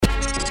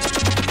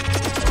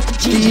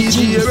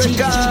GEEZY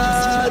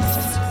records.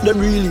 Them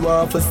really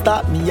want to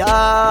stop me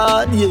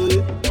hard,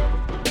 yeah.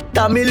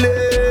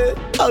 Tamile,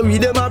 how we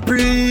them a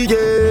pre,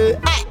 yeah.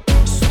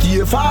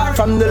 Stay far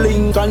from the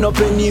link and up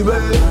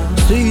anywhere.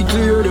 See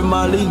clear them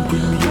a link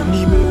with me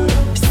anyway.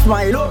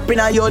 Smile up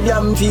in your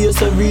damn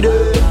face every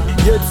day.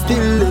 Yet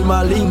still them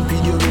a link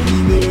with you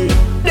anyway.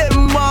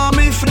 Them want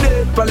me for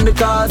dead on the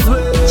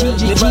causeway.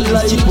 Never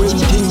like when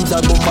things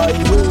are go my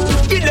way.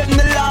 Give them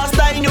the last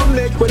time you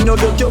make when you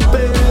get your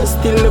best.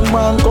 Still the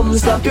man come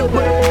slap your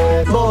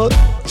way. But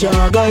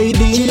Jah guide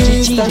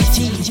this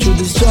through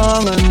the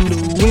strong and the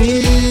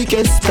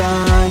weakest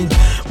time.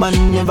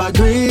 Man never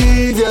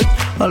grieve yet.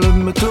 All of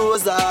my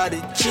clothes are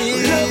the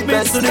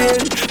cheapest today.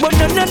 But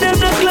none of them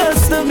not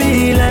close to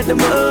me like the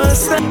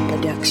most.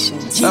 Production.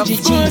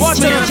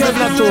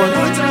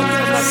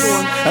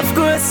 Of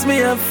course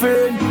me a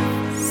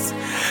friends.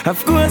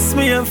 Of course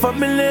me a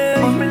family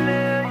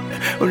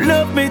who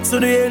love me to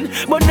the end.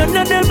 But none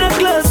of them not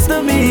close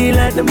to me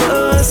like the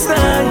most.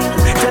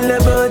 Tell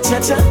about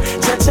cha-cha,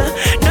 cha-cha.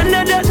 None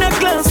of them not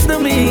close to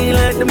me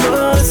like the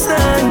most.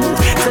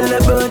 Tell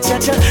about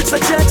cha-cha. So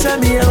cha-cha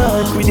me a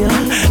walk with you,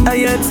 I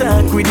a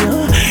talk with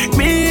you.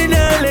 Me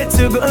not let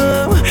you go.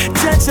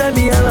 Cha-cha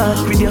me a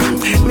walk with you,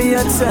 me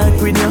a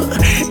talk with you.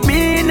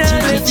 Me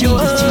not let you go.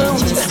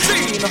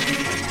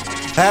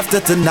 After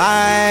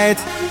tonight,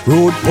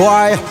 rude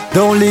boy,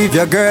 don't leave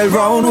your girl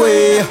round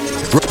way.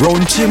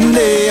 Round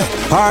chimney,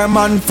 our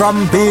man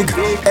from big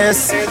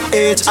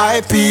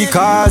SHIP.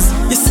 Cause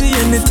you see,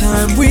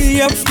 anytime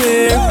we up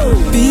there,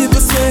 people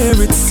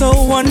swear it's so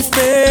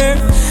unfair.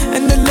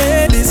 And the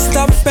ladies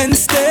stop and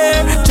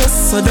stare,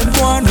 just so them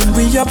want when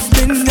we up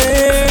in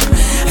there.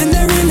 And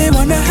they really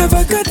wanna have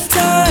a good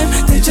time,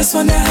 they just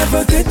wanna have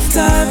a good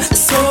time.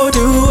 So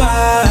do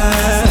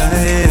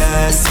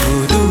I,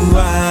 so do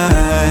I.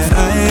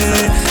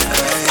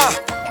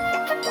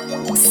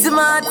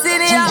 Smart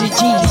in ya.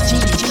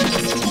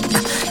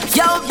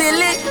 Yo,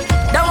 Billy,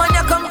 that one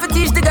you come to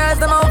teach the girls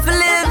them how to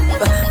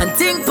live and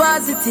think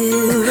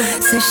positive.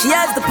 Says she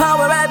has the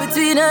power right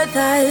between her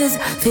thighs.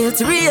 Fail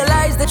to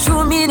realize the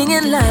true meaning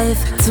in life.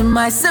 To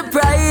my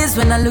surprise,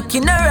 when I look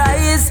in her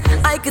eyes,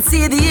 I could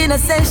see the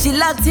innocence she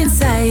locked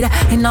inside.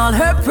 In all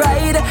her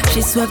pride,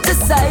 she swept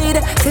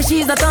aside. Says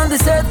she's not on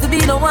this earth to be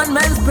no one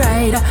man's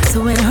bride.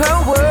 So when her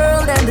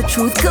world and the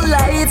truth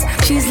collides,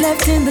 she's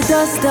left in the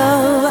dust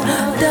of.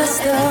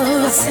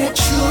 I said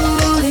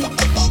truly,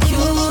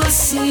 you'll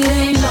see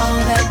ain't all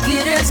that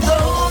glitters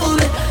gold.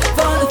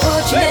 For the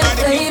fortune and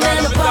fame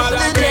and the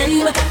popular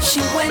name,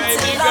 she went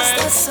and lost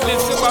her soul.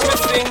 Listen what we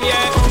sing,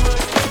 yeah.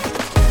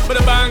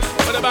 With a bang,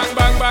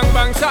 bang, bang,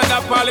 bang. Shut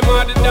up, all the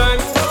mother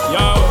dance.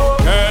 Yo,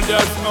 girl,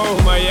 just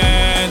hold my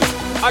hand.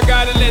 I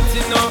gotta let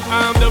you know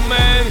I'm the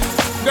man.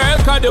 Girl,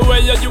 cause the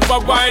way you a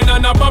wine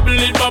and a bubble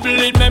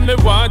it, make me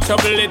want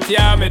trouble it,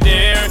 yeah, me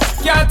dear.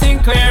 Can't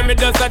think clear, me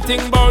just a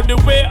think about the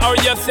way how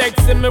you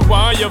sexy, me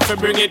want you to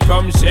bring it,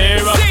 come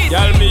share.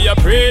 Tell me you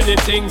pretty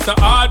things so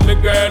hard, me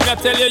girl. I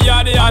tell you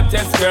you're the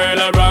hottest girl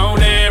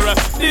around here.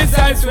 This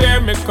I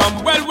swear me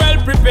come well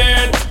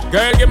prepared.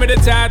 Girl, give me the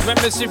chance,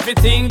 let me shift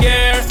it in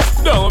gear.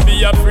 Don't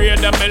be afraid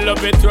that me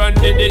love it, run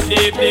the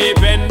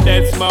deep, and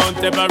that's Mount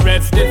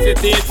Everest. This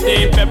city is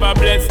deep, ever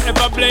blessed,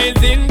 ever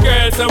blazing,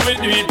 girl. So we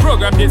do it,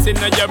 program this in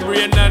your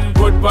brain and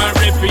put on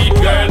repeat,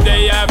 girl.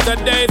 Day after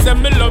day, so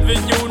me love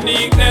your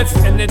uniqueness.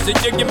 Energy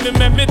you give me,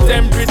 make me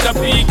temperature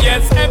peak,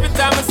 yes. Every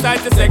time I start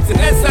the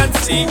sexiness and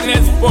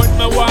sickness, put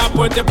my walk,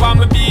 put you on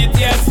my beat,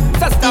 yes.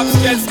 So stop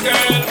stress,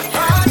 girl.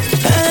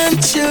 I'm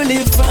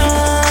truly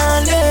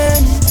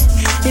falling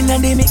in the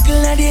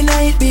middle of the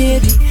night,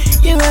 baby.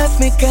 You have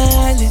me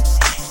calling,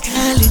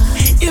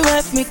 you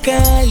have me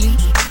calling.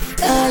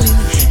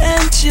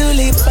 I'm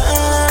truly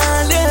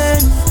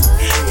falling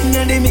in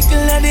the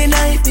middle of the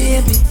night,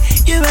 baby.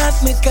 You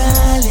have me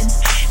calling,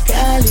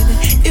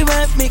 you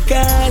have me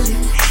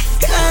calling,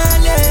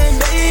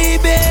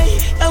 baby.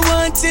 I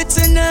want you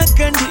to knock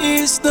on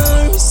these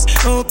doors.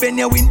 Open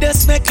your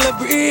windows, make the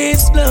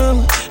breeze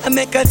blow. I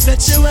make a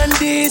touch you on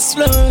these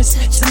floors.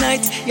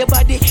 Tonight, your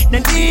body no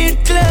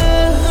need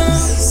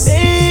clothes.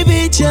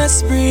 Baby,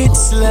 just breathe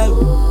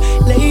slow.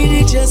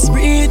 Lady, just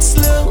breathe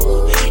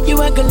slow.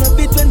 You are gonna love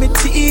it when me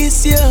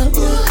tease you.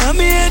 I'm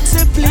here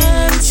to please.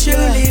 I'm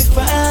truly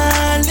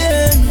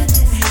falling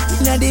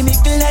in the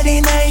middle of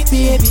the night,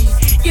 baby.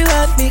 You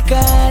have me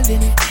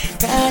calling.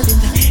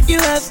 You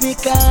have me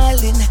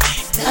calling.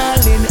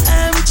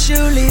 I'm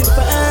truly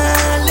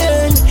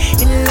falling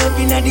in love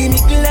in the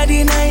middle of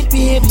the night,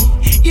 baby.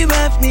 You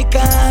have me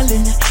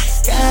calling.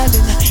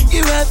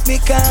 You have me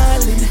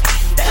calling,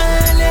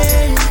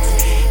 darling.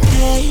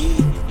 Hey,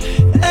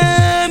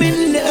 I'm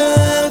in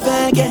love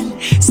again,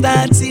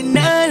 starting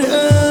all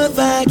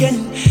over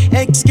again.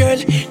 Ex-girl,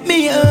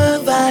 me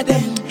over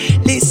them.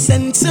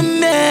 Listen to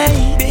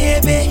me,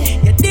 baby.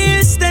 You're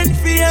distant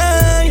for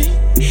you.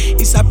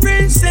 It's a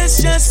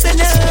princess just an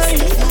eye.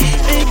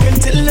 I can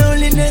tell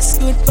loneliness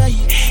goodbye.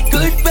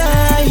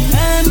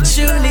 I'm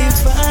truly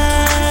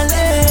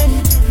falling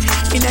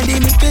in the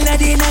middle of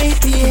the night,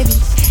 baby.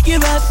 You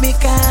have me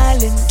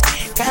calling.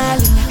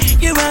 calling,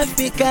 you have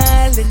me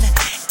calling,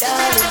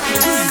 darling.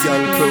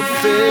 Young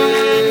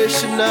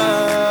professional.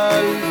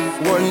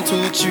 1,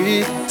 2,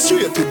 3,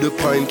 straight to the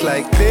point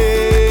like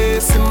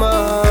this,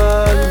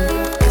 man.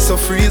 So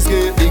freeze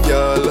get the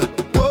girl.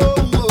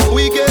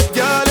 We get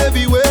girl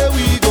everywhere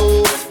we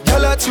go.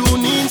 Girl a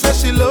tune in, say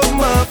she love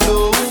my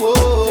flow.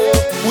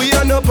 We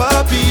are no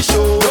papi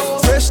show.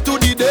 Fresh to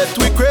the death,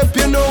 we creep,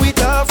 you know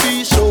it a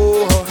free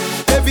show.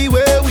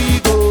 Everywhere we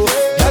go,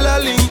 girl a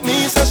link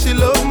me, say she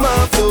love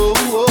my flow.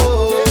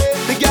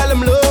 The girl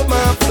them love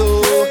my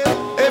flow.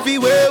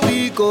 Everywhere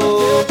we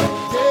go,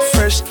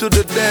 fresh to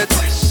the death,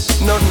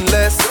 nothing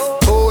less.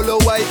 Polo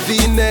white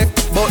V-neck,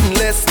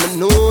 buttonless. Me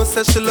know,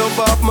 say she love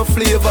off my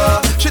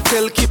flavor. She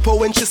tell Kippo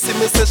when she see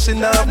me, say she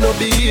not have no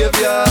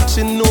behavior.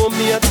 She know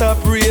me a top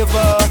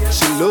raver.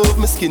 She love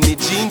me skinny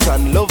jeans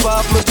and love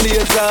off my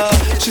blazer.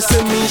 She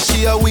say me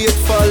she a wait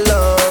for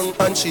long,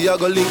 and she a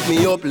go link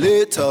me up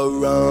later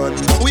on.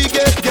 We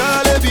get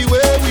girl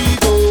everywhere we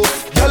go.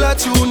 Girl a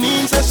tune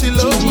in, say she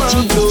love my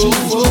flow.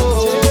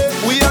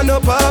 We are no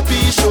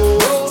papi show.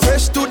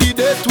 Fresh to the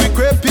death, we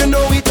creep, you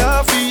know it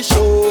a free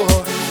show.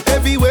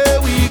 Everywhere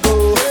we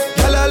go,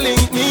 girl a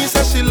link me,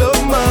 say she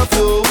love my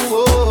flow.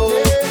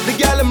 The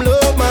girl them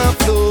love my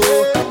flow.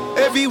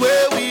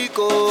 Everywhere we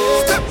go.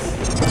 Them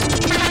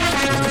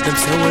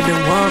say what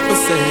them want for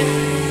say,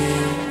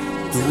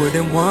 do what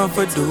them want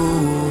for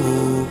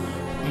do.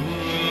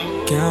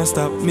 Can't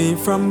stop me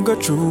from go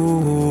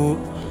through.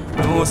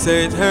 No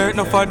say it hurt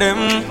enough for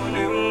them.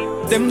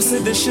 Them say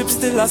the ship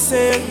still a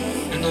sail.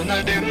 None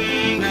of them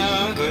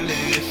now go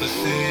live for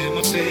same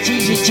my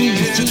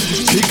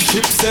face. Big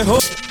ship say ho.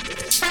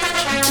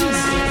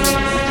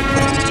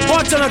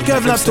 Watch on a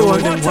Kevlar do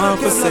what them want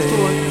for say,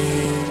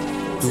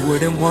 do what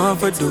them want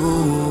for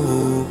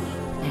do.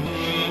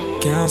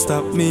 Can't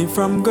stop me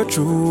from go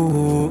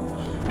through.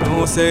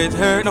 No say it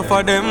hurt enough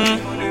for them.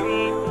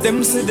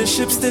 Them say the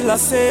ship still a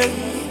sail.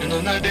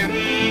 None of them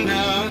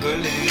now go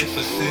live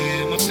for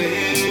same my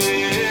face.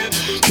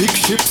 Big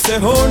ship say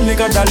only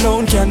God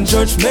alone can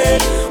judge me.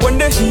 When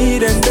they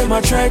heat and them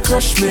a try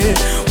crush me.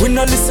 We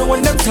no listen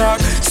when them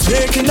talk,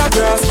 snake in the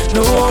grass.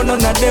 No,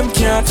 none of them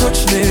can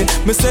touch me.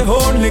 Me say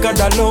only God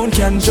alone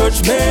can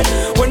judge me.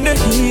 When they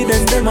heat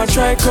and them a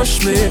try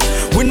crush me.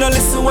 We no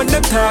listen when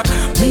them talk,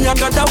 me I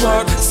got a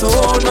walk. So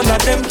none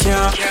of them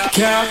can.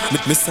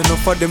 Me say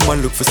enough of them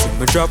and look for see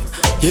me drop.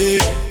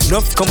 Yeah,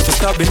 enough come for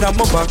stabbing at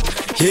my back.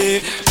 Yeah,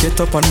 get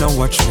up and now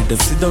watch me. Them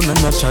sit down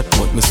and a chat,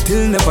 but me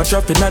still never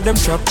drop in a them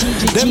trap.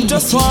 Them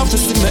just want to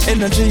see my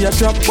energy a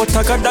drop, but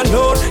I got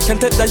alone. Can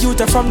take the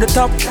youth from the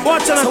top.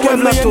 Watch out, so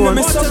when me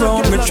enemy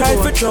surround me, try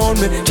to drown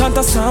me. Chant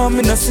a song,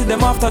 me no see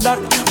them after that.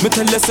 Me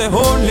tell you say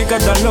only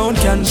God alone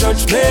can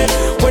judge me.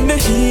 When they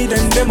heat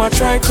and them a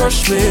try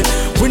crush me.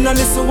 We no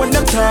listen when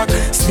them talk,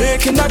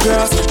 snake in the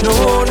grass.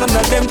 No, none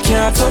of them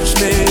can touch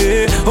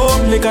me.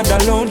 Only God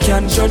alone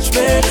can judge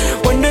me.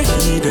 When they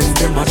heat and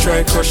them a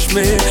try crush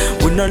me.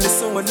 We no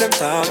listen when them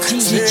talk,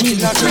 snake in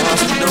the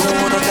grass. No,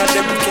 none of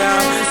them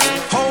can.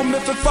 How me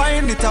fi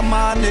find it a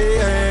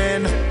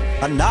morning,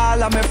 and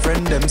all of my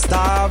friend them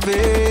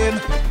starving.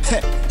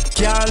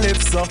 Can't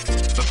live so. My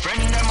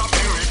friend them a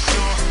be rich so.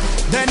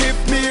 Then if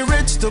me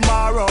rich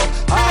tomorrow,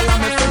 all of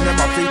my friend them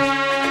a fi.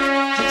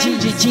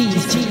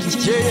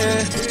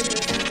 Yeah.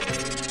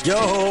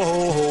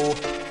 Yo,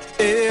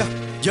 yeah,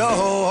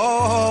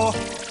 yo.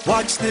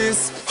 Watch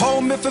this. How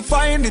me fi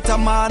find it a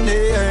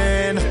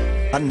morning,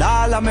 and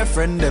all of my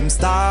friend them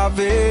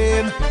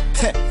starving.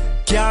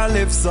 Can't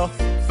live so.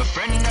 My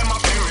friend them a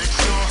be rich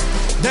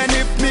so. Then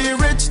if me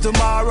rich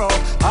tomorrow,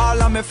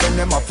 all of my friend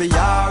them a fi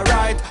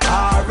alright,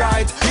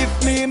 alright.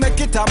 If me make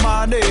it a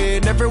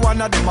morning, every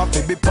one of them a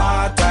fi be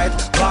part-tight,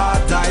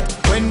 part-tight.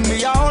 When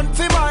me out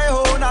fi my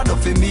own, I know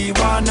fi me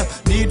one.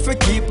 Need for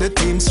keep the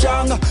team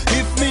strong.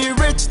 If me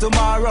rich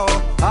tomorrow,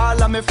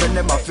 all of my friend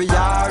them a fi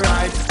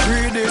alright.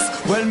 Read this,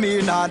 well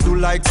me nah do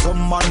like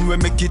some man we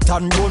make it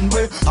and run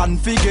way and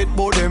forget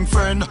about them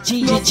friend.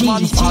 No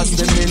man pass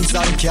them ends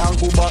and can't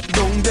go back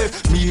down there.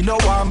 Me no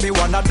want be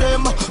one of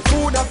them.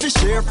 Food I fi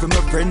share for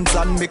my friends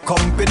and me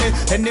company.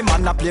 Any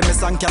man a play me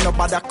song can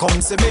nobody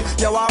come see me.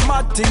 You want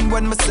mad thing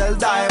when me sell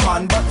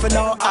diamond, but for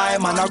now I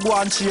man I go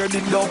and share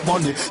the love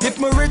money. If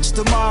me rich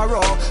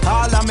tomorrow,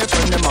 all of my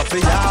friends them a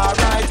fi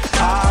alright,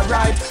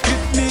 alright.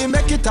 If me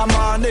make it a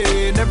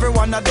morning, every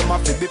one of them a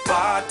fi be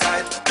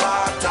part-tight,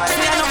 part-tight.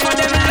 See enough of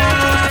them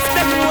lost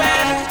them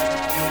way,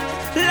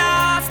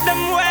 lost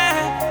them way.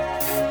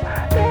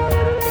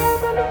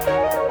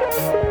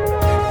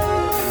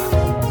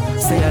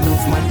 Say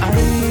enough man I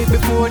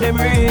before them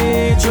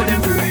reach, when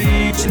them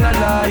reach in a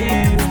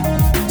life.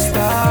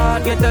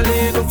 Start get a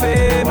little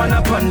fame and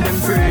upon them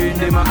free,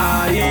 them a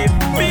hype.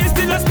 Me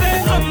still a stay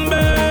humble,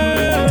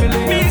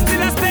 me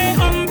still a stay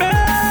humble.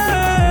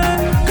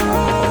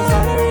 Cause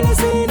I don't really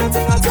see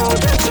nothing at all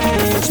that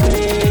change me.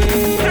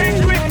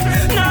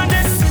 Nah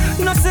this,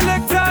 no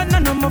selector,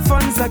 none of my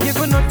fans are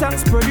giving no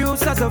thanks.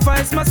 Producers of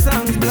Vice, my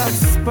songs, Black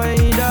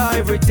Spider,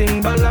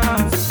 everything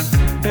balance,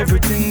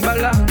 everything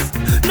balance.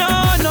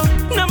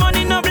 No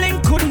money, no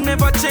blink, could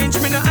never change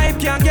me. No hype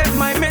can't get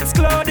my mates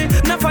close.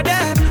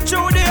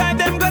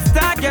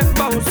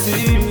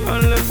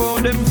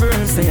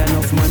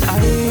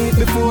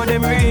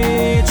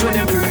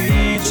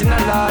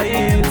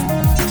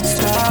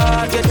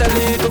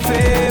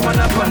 fame and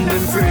upon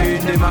them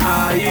friend, them a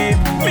hype.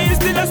 Me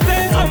still a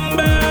stay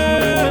humble.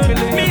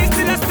 Me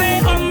still a stay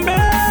humble.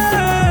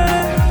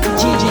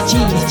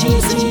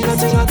 GEEZY.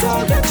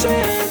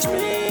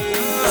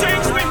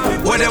 Change me.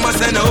 What them a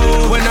say no?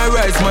 When I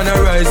rise, man I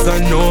rise,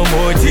 and no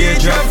more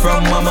teardrop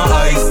from mama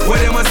eyes. What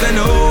them a say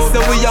no?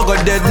 So we a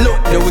got dead look,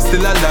 they we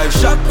still alive.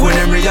 Shock when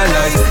them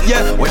realize.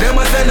 Yeah, what them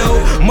a say no?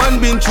 Man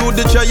been through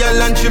the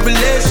trial and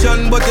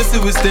tribulation, but you see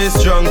we stay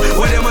strong.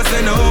 What them a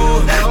say no?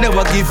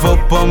 Never give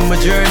up on my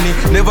journey.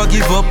 Never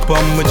give up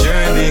on my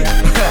journey.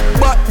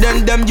 But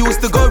then them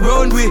used to go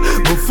round with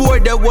before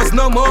there was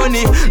no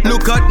money.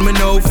 Look at me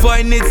now,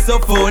 find it so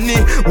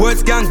funny.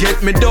 Words can't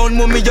get me down,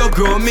 mommy you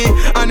grow me.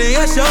 And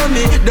you show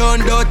me,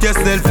 don't doubt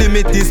yourself,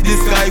 limit is the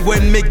sky.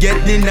 When me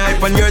get the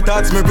knife and your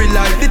thoughts me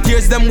rely. The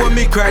tears them when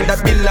me cry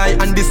that be lie.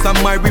 And this is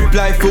my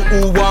reply for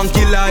who want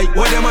kill I.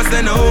 What them a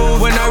say no?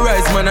 When I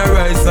rise, man I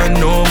rise, and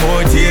no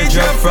more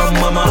teardrop from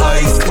mama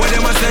eyes. What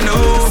them a say no?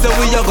 So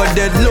we a got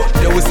dead look,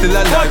 they we still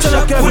alive.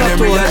 Shock when them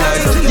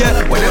realize.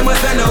 Yeah, what them a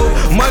say no?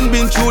 Man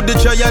been through the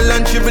trial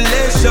and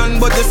tribulation,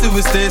 but you see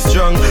we stay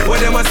strong.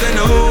 What them a say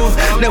no?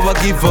 Never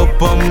give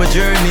up on my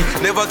journey.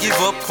 Never give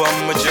up on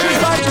my journey.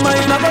 Bad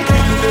mind a go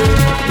kill them.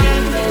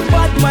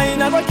 Bad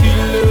mind a go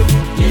kill them.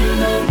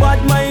 Bad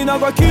mind a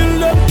go kill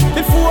them.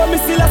 Before me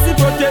still have to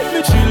protect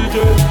me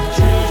children.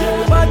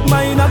 Bad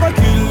mind a go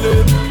kill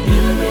them.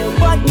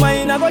 Bad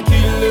mind a go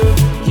kill them.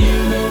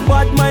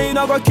 Bad mind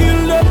a go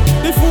kill them.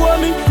 Before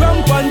me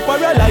cramp and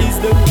paralyze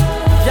them.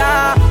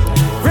 Yeah,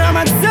 from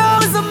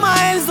 1,000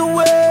 miles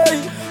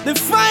away, the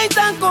fight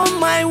and come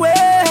my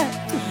way.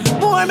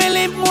 More me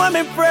live, more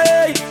me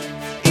pray.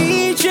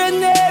 Each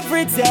and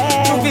every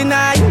day.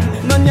 Juvenile,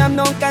 none of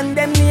no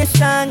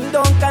condemnation.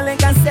 Don't call and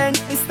consent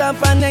to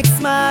stop a next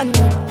man.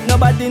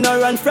 Nobody no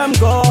run from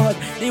God.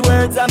 The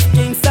words of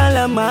King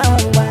Solomon.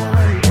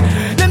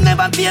 Them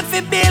never fear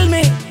fi build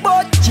me,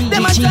 but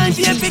them a try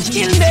fear fi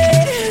kill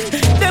me.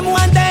 Them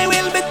one day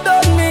will be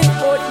done me,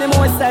 but them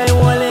most I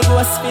only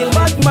go spill.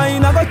 Bad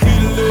mind a go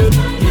kill them.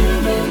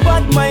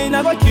 Bad mind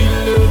a go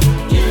kill them.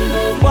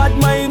 Bad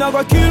mind a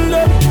go kill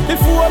them.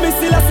 Before me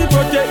still have to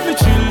protect me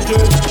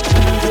children.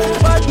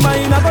 Bad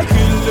mind a go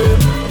kill them.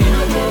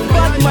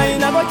 Bad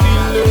mind a go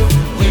kill them.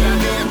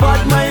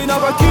 Bad mind a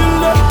go kill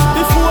them.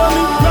 Before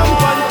me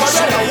ramp and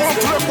paralyze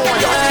them.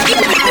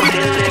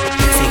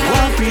 Say go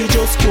and free,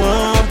 just go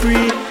and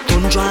free.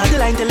 Don't draw the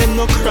line, tell them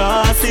no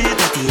cross it.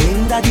 At the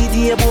end of the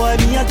day, boy,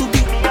 me a to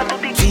be.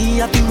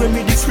 Me a to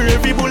remedy for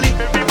every bully.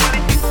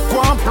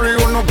 Go and pray,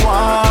 oh no, go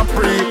and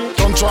pray.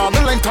 Don't draw the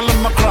line, tell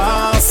them no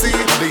cross it.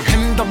 At the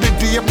end of the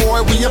day,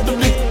 boy, we have to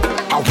be.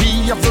 And we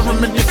have the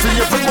remedy for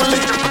every bully.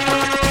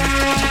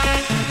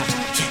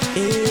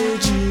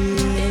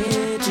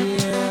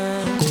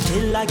 Go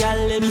tell a gal,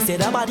 let me say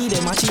that body,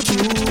 them a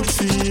cute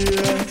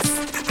face.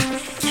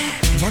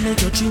 You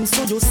make your dreams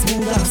so you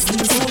smooth and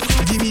slim, so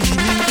give me the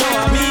link, now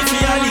I me for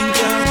your link,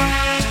 yeah.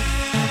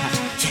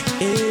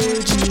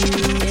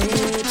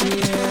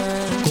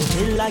 Go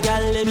tell a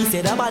gal, let me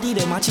say that body,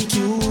 them a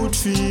cute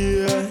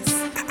face.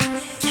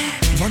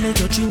 You make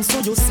your dreams so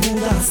you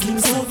smooth and slim,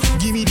 so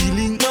give me the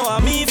link, now I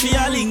me for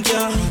your link,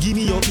 yeah. Give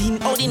me your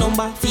pin, or the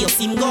number for your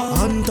SIM go.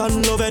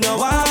 Anton love and your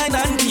wine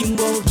and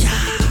Kimbo, yeah.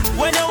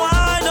 When you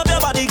wind up your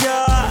body,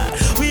 girl,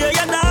 we hear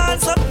you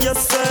dance up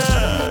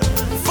yourself.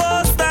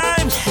 First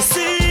time, you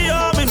see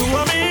you, me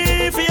know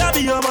me for you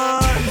be your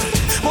man.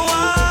 Me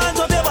want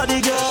up your body,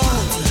 girl.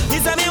 Me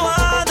say me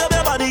want up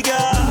your body,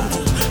 girl.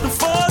 The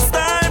first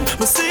time,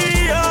 me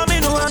see you, me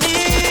know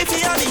me for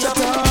you be your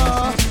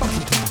man.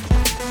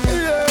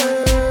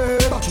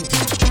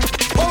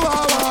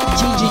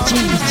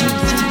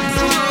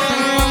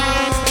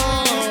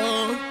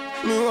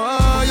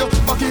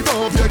 Back it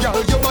up, yeah,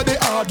 girl. Your body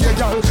hard, yeah,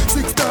 girl.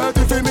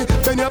 6:30 for me,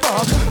 then you're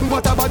back.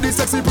 What about the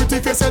sexy pretty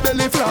face, your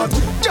belly flat?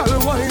 Girl,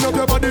 wind up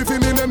your body for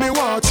me, let me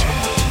watch.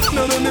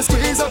 No, let me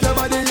squeeze up your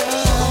body,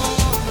 yeah.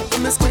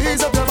 Let me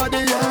squeeze up your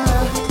body,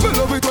 yeah. Me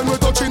love it when we're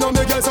touching on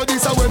the girl, so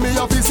this is when me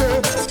have to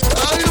say,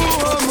 I know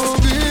my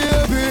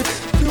baby,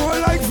 you are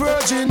like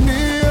Virgin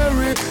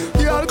Mary.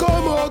 Girl,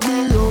 come hug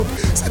me up.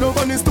 Sit up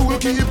on the stool,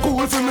 keep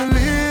cool for me,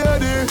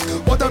 lady.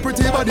 What a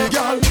pretty body,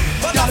 girl.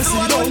 Girl,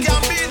 sit down, don't get up.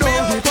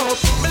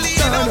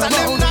 Turn around,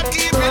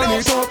 turn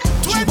it up.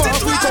 She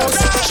walk with us,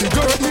 she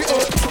girt me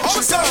up.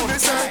 She sound the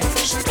same.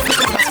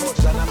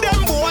 Them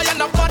boy and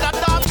the father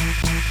dog.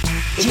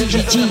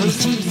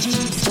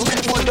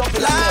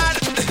 Lad,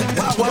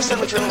 what's the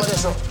mature over there,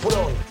 so put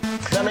on.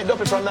 They made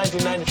Duppy from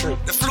 1993.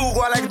 The flu go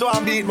like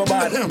don't beat my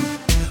bad.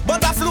 But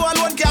the flu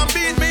alone can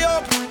beat me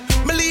up.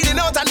 Me leading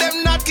out and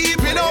them not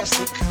keeping up.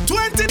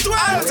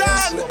 2012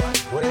 and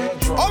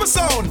home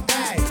sound.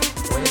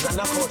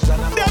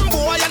 Them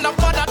boy and the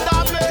father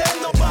dog.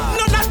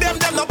 None of them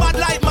no bad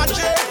like my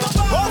J.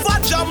 Over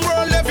jam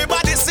roll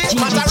everybody see.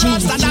 But the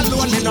rasta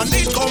alone me no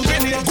need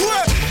company.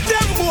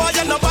 Them boy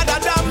and the father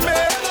dog me.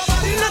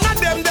 None of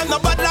them no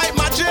bad like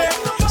my J.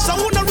 So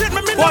who no read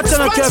me no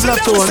response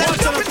to them.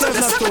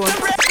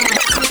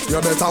 You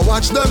better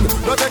watch them.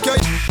 Don't take your.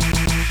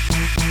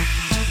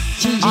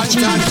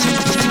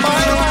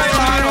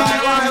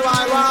 Why?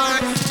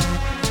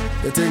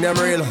 You think them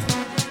real?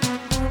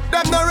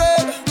 Them not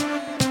real.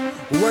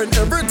 When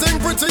everything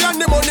pretty and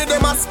the money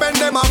them a spend,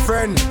 them a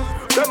friend.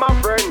 Them a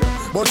friend.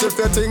 But if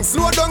the thing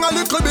slow down a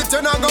little bit,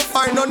 you not go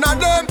find none of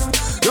them.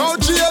 Yo,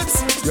 James,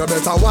 you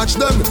better watch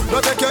them.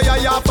 Don't take your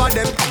eye off of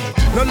them.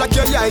 Don't lock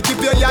your eye, keep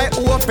your eye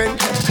open.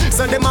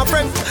 So them a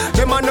friend,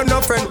 them a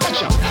no friend.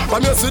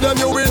 When you see them,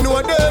 you will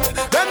know them.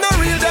 Them not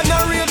real, them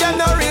not real, them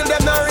not real,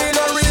 them not real,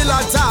 no real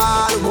at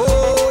all.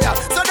 Oh yeah.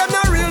 So them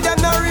not real, them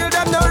not real,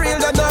 them not real,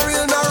 them not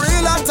real, no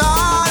real at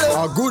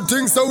all. A good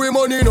thing so we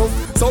money enough,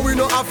 so we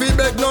no have to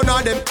beg none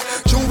of them.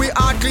 True we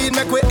are clean,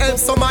 make we help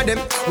some of them.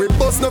 We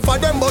bust no for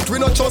them, but we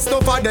no trust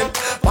no for them.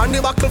 On the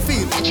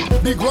battlefield,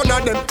 big one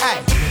of them. Hey,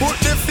 put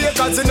the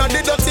fakers in a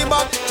the dirty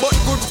bag, but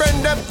good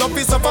friend them, no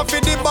piece of a for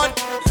the bad.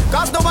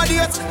 Cause nobody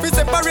else, we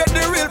separate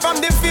the real from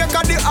the fake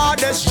and the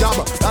hardest job.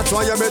 That's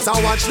why you better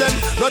watch them,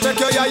 don't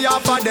take your eye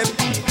off of them.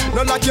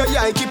 Don't lock your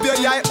eye, keep your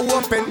eye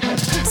open.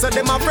 So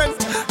them a friend,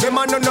 them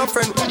a no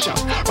friend.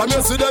 When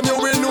you see them, you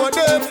will know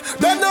them.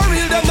 Them not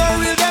real, them not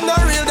real, them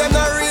not real, them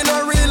not real,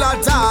 no real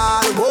at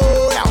all.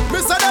 Oh yeah, me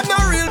say them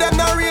not real, them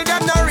not real,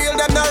 them not real,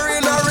 them not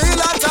real, no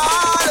real at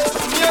all.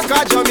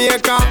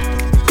 Jamaica,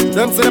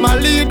 them say them a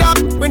leader,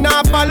 we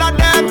not follow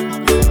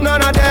them,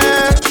 none of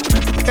them.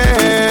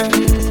 Hey.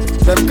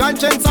 Them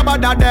conscience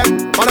about that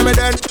them, follow me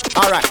then.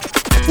 Alright.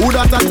 Who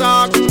that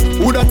attack?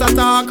 Who that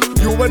attack?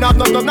 You will have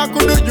nothing that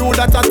could do you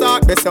that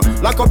attack. They say,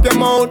 lock up your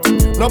mouth,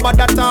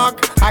 nobody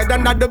attack. Hide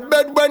under the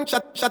bed when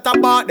shut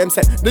apart. Them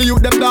say, the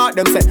youth them dark.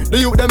 Them say,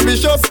 the youth them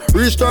vicious.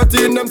 Reach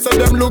 13, them say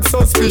them look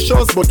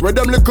suspicious. But with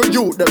them little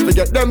youth, them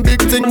forget them big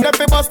thing. Them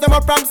fi bust them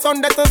up from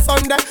Sunday to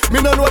Sunday.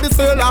 Me no know the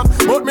seller,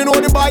 but me know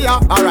the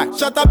buyer. Alright,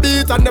 shut a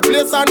beat and the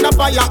place under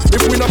fire.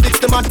 If we no fix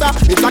the matter,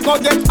 it's a go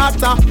get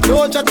hotter.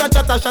 No chatter,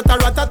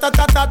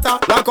 ratatatatata.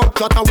 Lock up,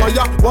 chatter,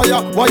 wire.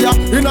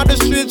 Inna the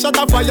street,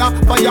 chatter, fire.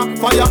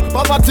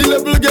 Poverty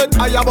level get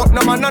higher, but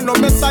no man and no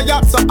messiah.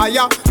 So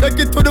higher, take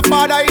it to the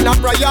Father in a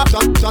prayer.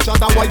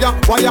 Chatter, wire.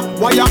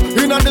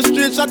 Inna the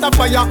street, chatter,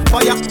 fire.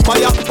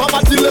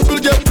 Poverty level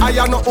get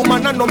higher, no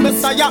woman and no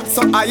messiah.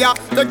 So higher,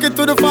 take it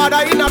to the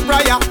Father in a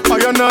prayer. I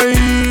and I,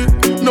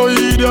 no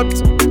idiot.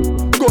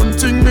 Gun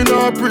thing me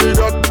nah pray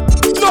that.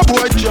 No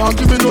boy can't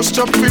give me no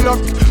strap filler.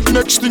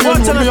 Next thing you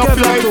know me a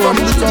fly from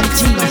the top.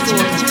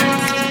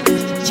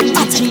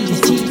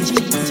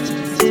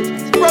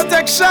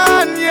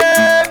 Protection,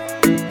 yeah.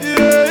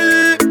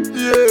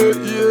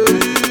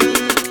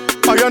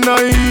 I and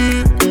I,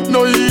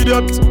 no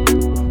idiot.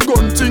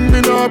 Gun thing me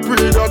nah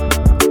pray that.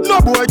 No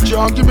boy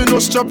can't give me no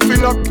strap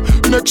filler.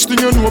 Next thing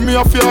you know me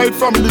a hide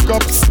from the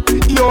cops.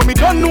 Yo, me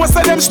don't know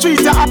say them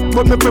streets are hot,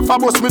 but me prefer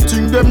bust me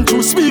think them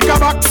to speaker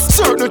box.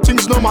 Certain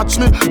things no match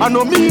me, I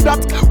know me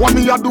that. What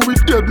me a do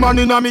with dead man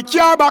in a me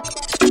car back.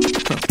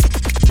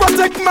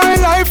 Protect my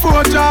life,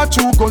 oh Jah.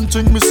 True gun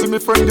thing, me see me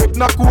friend get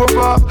knock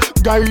over.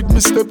 Guide me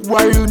step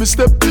while me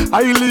step.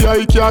 Highly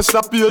I can't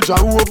stop page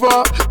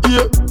over.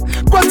 Yeah.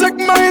 Protect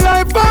my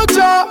life, oh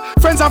Jah.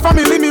 Friends and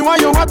family, me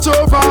want you watch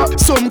over.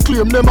 Some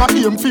claim them a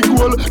aim for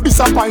goal.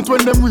 Disappoint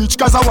when them reach,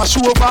 cause I wash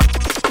over.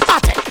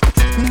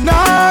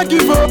 Nah,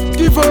 give up.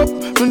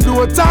 When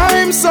do a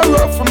time so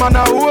rough, man,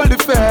 I hold the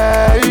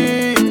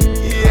faith.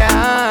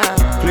 Yeah.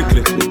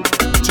 Click.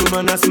 Two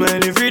man a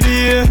smile every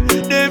day.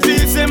 They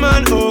feel say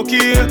man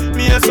okay.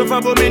 Me a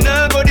suffer but me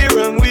nah go the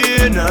wrong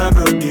way. Nah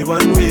broke the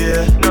one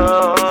way.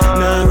 No.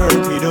 Nah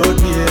work without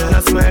pay. I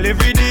smile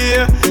every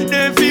day.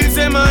 They feel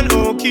say man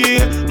okay.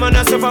 Man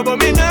a suffer but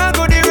me nah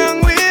go the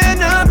wrong way.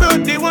 Nah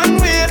broke the one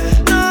way.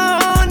 No.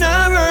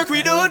 Nah work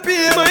without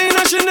pay. My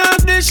national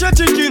dish a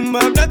chicken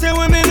back. That's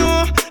what me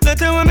know.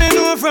 That's what me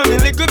know from me.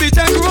 Little bit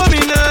of grow me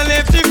nah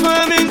left the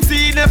farming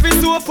seed. Left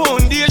it to a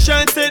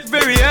foundation set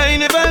very high,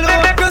 never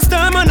low. Cause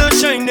time and not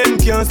shine, them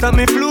can't stop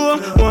me flow.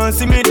 Want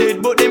see me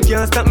dead, but them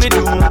can't stop me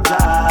do.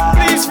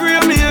 Please free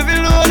me every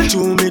load.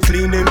 Chew me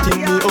clean, them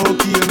think me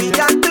okay. We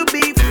got to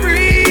be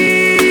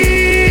free.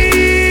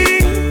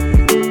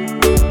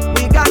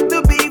 We got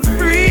to be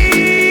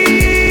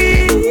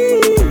free.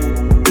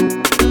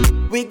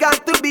 We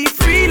got to be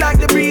free like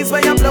the breeze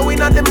when you're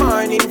blowing at the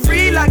morning.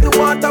 Free like the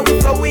water we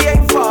flow, we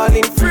ain't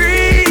falling.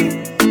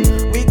 Free.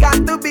 We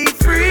got to be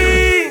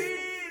free.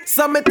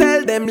 So me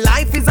tell them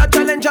life is a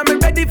challenge and me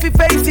ready fi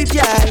face it,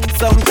 yeah.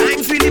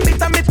 Sometimes really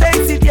bitter me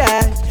taste it,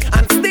 yeah.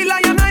 And still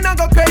I not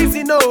go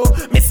crazy, no.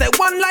 Me say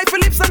one life we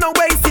live so no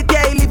waste it,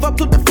 yeah. Live up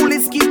to the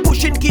fullest, keep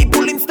pushing, keep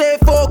pulling, stay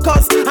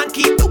focused and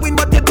keep doing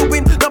what you're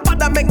doing. No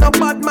bother make no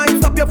bad mind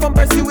stop you from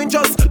pursuing.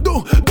 Just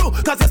do,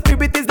 cause the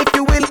spirit is the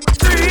fuel.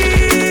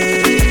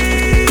 Free.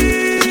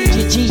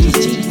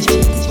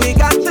 We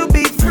got to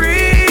be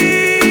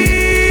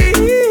free.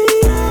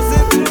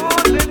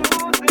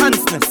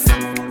 Ansness.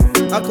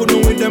 I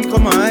couldn't with them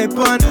come hype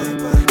on.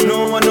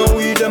 No one know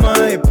with them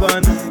hype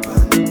on.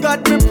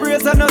 God me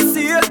praise and no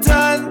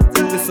Satan.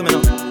 Listen me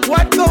now.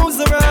 What goes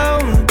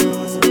around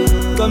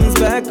comes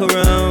back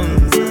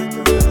around.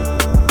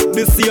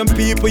 The same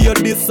people you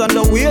diss on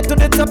the way to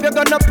the top, you're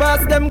gonna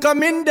pass them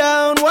coming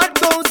down. What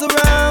goes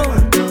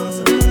around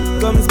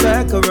comes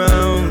back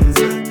around.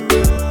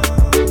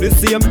 The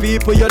same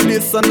people you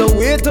diss on the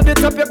way to the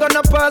top, you're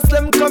gonna pass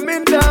them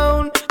coming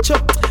down.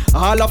 Chop.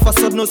 All of a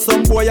sudden,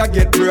 some boy I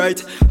get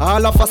bright.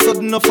 All of a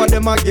sudden, enough of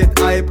them I get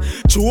hype.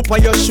 Choop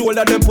on your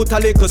shoulder, then put a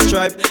little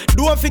stripe.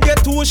 Don't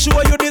forget to show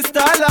you the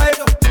star life.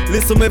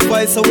 Listen my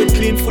voice, so it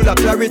clean, full of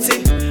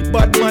clarity.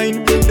 Bad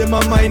mind, them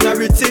a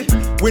minority.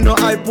 We no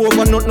hype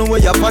over nothing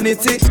where your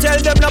vanity. Tell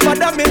them not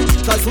bother me,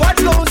 cause what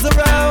goes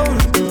around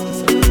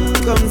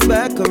comes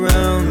back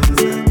around.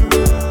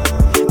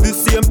 The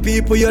same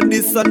people you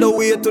diss on the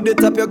way to the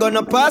top, you're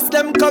gonna pass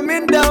them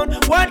coming down.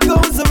 What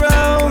goes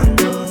around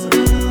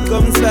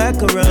comes back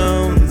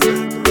around.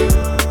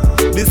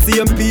 The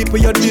same people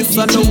you diss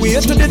on the way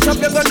to the top,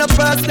 you're gonna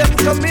pass them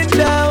coming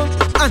down.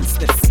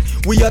 Answers.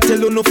 We a tell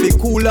you no fi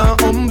cool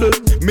and humble.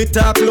 Me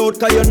talk loud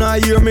cause you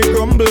not hear me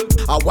grumble.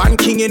 A one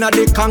king in a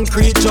the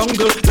concrete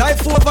jungle.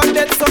 Life over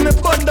death so me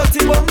bun dirty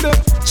bundle.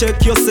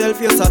 Check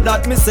yourself, yes a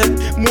that me say.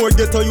 More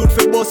ghetto youth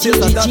fi boss, yes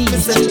a that me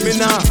say. Me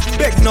nah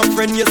beg no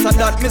friend, yes a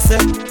that me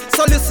say.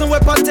 So listen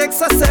what my text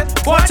I say.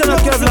 Watch on a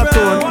Kevlar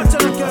tone, watch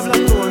on a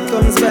Kevlar tone.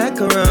 Comes back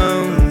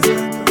around.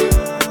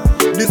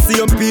 The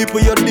same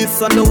people you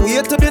diss on the way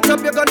to the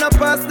top, you're gonna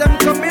pass them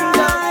coming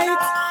down.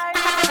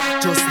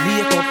 Just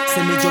wake up,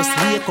 say me just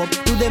wake up.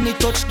 Today me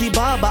touch the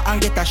barber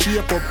and get a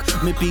shape up.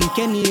 Me pink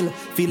and heel,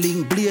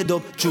 feeling blade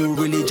up. True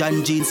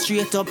religion jeans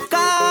straight up.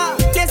 Car,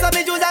 place of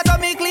me juice so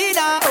me clean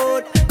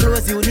out.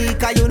 Clothes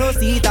unique and you know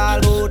see it all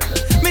out.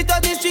 Me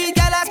touch the street,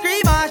 girl a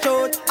scream and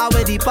shout. And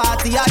where the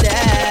party are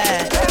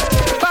there.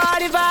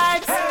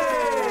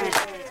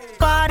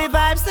 Party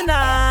vibes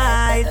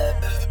tonight.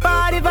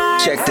 Party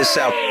vibes. Check this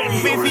out.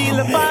 We feel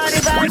the party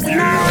vibes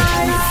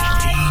tonight.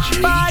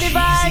 Party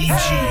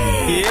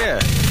vibes. Yeah.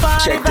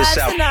 Party check this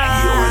out.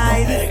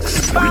 Tonight.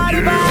 Party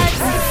vibes.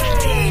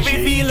 We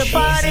feel the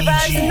party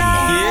vibes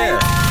tonight. Yeah.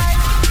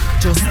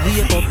 Just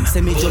wake up,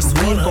 say me just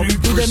wake up.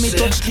 Today me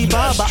touch the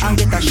barber and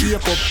get a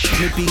shape up.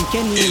 Me pink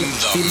and heel,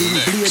 feeling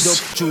blade up.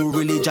 True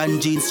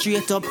religion jeans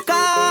straight up.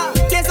 Car,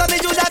 place of me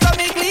juice so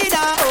me clean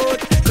out.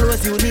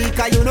 Clothes unique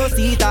and you know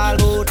see it all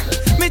out.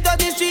 Me touch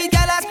the street,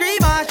 girl a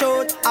scream and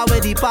shout. And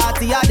where the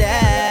party are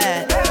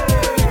there.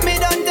 Me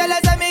don't tell her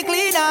say me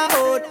clean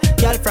out.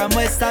 Girl from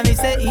west and me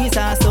say east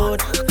and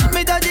south.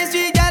 Me touch the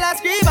street, girl a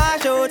scream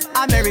and shout.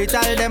 And me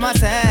tell them I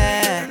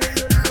say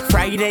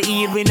Friday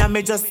evening and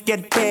me just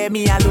get paid.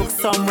 Me I look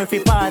somewhere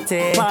for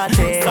party.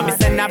 So me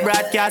send a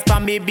broadcast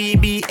from me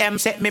BBM.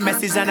 Check me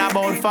message and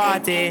about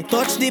 40.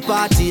 Touch the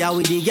party and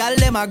with the girl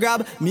them a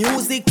grab.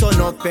 Music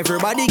turn up,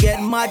 everybody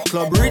get mad.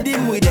 Club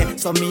rhythm with them.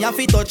 So me have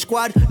to touch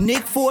quad.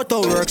 Nick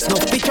photo works, no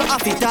picture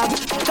of it up.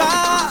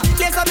 Car,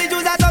 place of me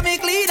juice so me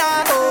clean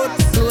and out.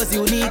 Clothes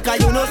unique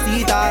and you know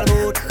see it all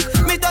out.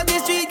 Me touch the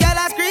street, girl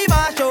a scream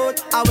and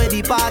shout. And where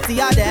the party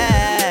are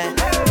there.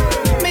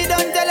 Me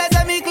don't tell her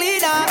say me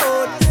clean and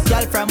out.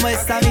 Girl from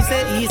west and me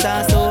say east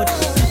and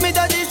south. Me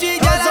touch the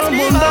street, girl a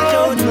scream and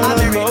shout. And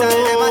me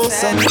return them a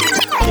say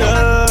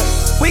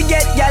we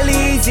get y'all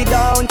easy,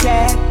 don't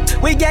ya?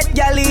 We get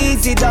y'all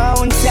easy,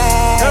 don't ya?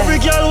 Every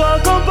girl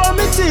walk up on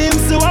me team,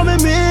 so what me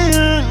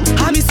mean?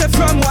 I me say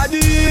from what do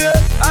you?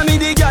 I me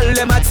the girl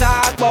them a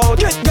talk about.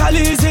 Get y'all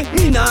easy,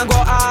 me nah go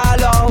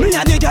all out. Me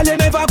and the girl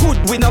them ever good,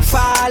 we no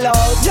fall out.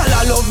 Y'all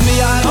a love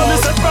me all out. I me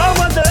say from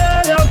what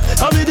day,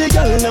 I me the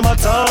girl them a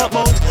talk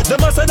about.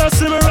 Them a say that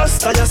see me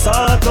rasta you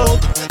sort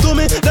out. To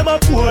me, them a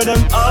pour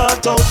them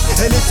heart out.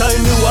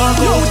 Anytime you walk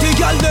out. Now the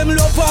girl them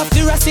love off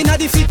the rest inna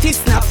the fitty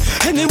snap.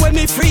 Anyway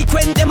me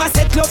frequent them a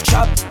set love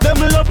trap. Them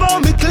love how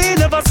me clean,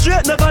 never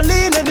straight, never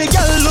lean. And the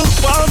girl look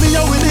for me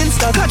a win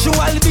instant.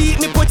 Casual beat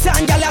me put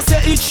on, girl I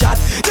say it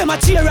shot. Them a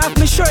tear off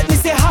me shirt, me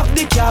say half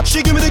the cap.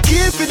 She give me the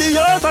key for the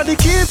earth and the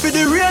key for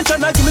the range.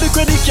 And I give me the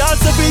credit card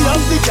to be on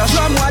the cash.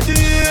 From what do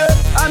you?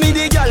 I me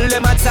the girl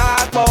them a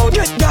talk about.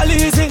 Get girl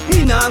easy,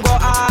 me nah go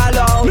all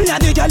out. Me and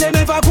the girl them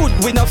ever good,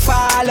 we no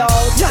fall out.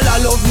 Y'all a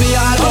love me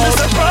all out. I me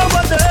say from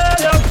what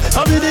day,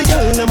 I me the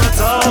girl them a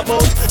talk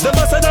about. Them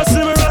a say that see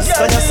me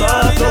rasta you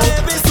sort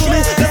out. To me,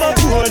 them a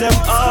pour them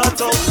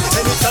heart out.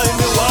 Anytime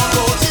you walk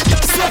out.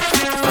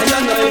 And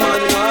I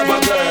man have a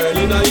girl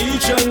in a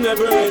each and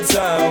every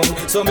town.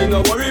 So me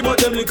no worry about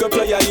them little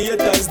player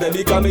haters. Them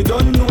because me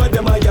don't know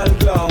them a gal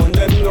clown.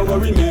 Them no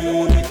worry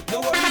me.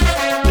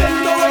 Them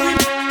no worry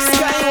me.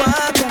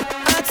 Skywalker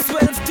at 12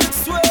 to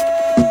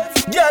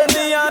 12. Girl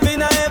me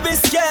having a heavy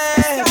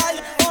scale.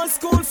 Old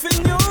school for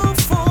new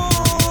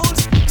fools.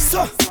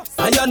 So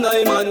And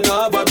I man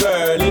have a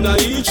girl in a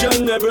each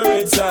and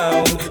every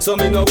town. So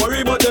me no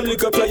worry about them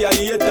little player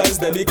haters.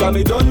 Them because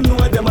me don't know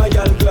them a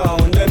gal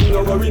clown. Them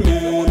no worry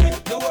me.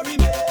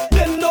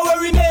 them no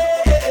worry me.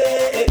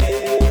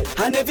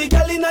 And every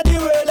girl in the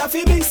world I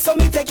feel me, so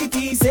me take it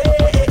easy.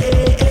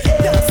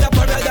 That's the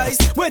paradise.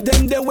 Where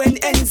them there when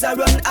ends are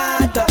run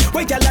hard.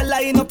 Where gyal a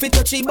line up it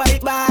touchy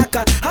bite back.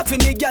 Happy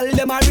me gyal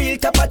them a real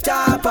tapa.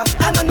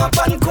 And I'm up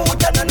on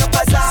coat and I'm up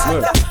a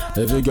zata.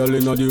 Every girl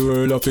in the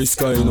world of his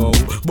sky now.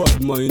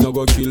 Bad mind a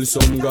go kill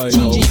some guy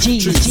now.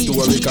 Tricks to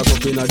a Rick up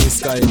in the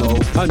sky now.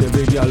 And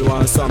every girl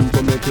wants some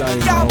to make line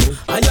now.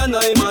 And you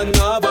know man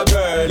have a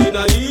girl in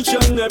a each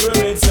and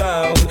every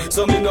sound.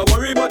 So me no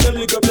worry about them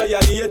little player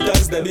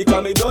haters. Them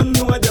because me don't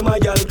know them a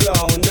girl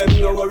clown.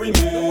 Them no worry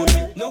me.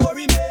 No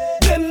worry me.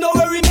 Them no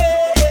worry me.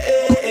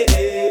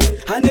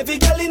 And every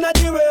girl in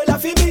the world I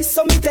feel me,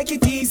 so me take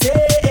it easy.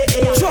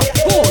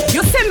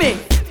 You see me?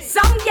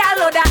 Some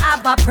gal would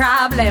have a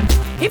problem.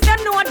 If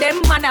you know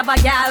them man have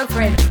a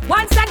girlfriend.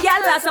 Once a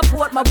gal I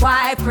support my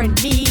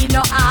boyfriend. Me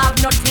no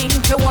have nothing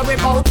to worry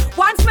about.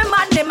 Once my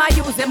man them I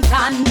use them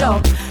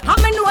condom.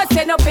 And me know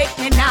say no pick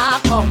me now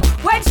come.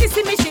 When she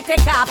see me she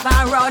take off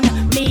and run.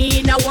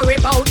 Me no worry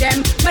about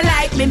them. Me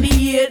like me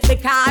hate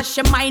because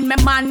she mind me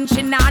man.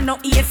 She nah no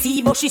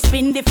AC but she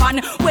spin the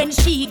fan. When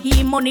she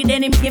give money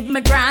then him give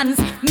me grants.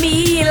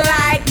 Me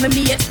like me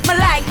mate. Me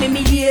like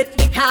me hate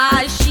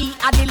because she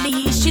a the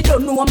least. She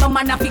don't know my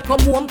man if he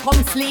come home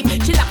come sleep.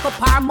 She lock up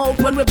her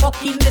mouth when we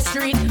walk in the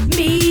street.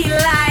 Me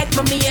like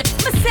my mate.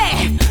 Me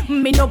say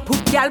me no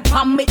put gal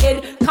pon me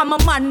head. Come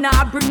a man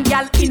nah bring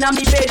gal in a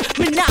me bed.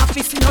 Me nah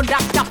fist no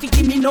doctor fi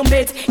give me no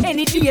mate.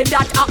 Any day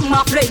that happen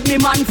my fled me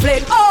man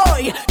fled.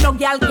 Oi, no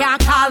gal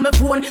can't call me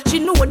phone. She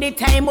know the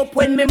time up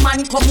when me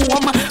man come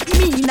home.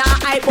 Me nah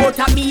hype out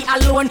of me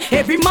alone.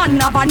 Every man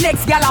have a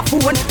next gal a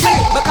phone.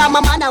 Because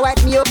my man a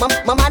wife me up.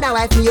 My man a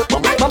wife me up.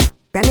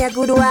 Tell me a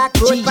good walk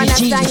out pan a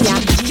sanya.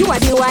 You are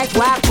the wife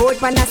walk out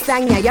pan a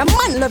sanya. Your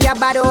man love your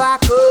body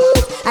walk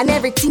out. And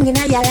everything in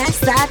your life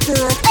start to.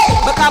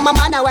 Because my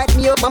man a wife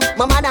me up.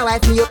 My man a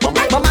wife me up.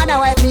 My man a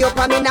wife me up.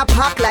 I'm in a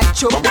park like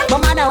Chuck. My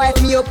man a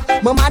wife me up.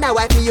 My man a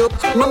wife me up.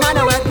 My man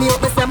a wife me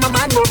up. I say my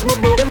man up.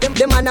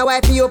 The man a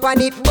wife me up and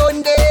it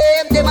bun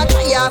them. Them a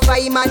try off a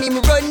him and him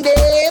run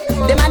them.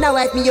 The man a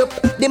wife me up.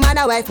 The man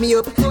a wife me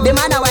up. The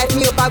man a wife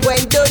me up. I go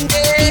and done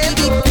them.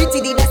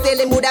 Pretty did I sell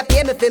him would I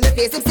pay me for my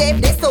face. Him say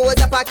this so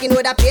a parking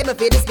would I pay me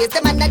for the space.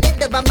 The man that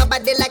did the my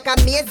body like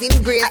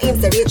amazing grace. I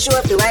aim to reach show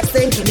up the wife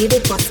saying give me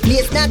the first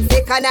place. Not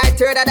second or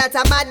third or that's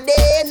a mad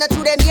day. Not to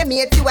them hear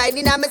me at you I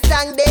in a me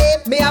song day.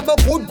 Me have a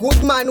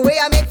good man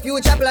where I make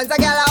future plans. I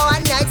got a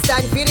one night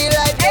stand for the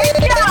life.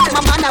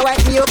 My man a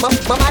wife me up.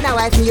 My man a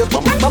wife me up.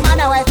 My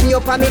man a wife me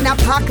up. I'm in a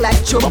park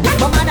like Chuck.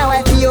 My man a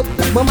wife me up.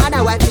 My man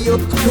a wife me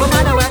up. My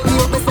man a wife me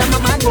up. I say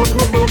my man up.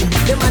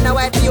 The man a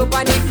wife me up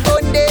and it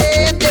fun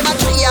them. Them a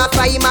three off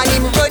a him and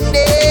him run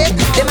them.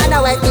 The man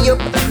a wife me up.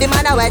 The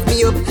man a wife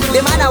me up.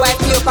 The man a wife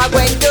me up. I go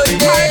and done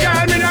them. My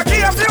girl, me no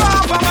care if you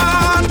have a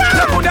man.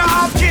 You coulda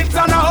have kids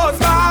and a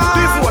husband.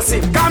 Divorce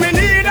it, 'cause me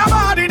need a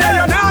body. Then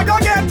you not go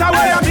get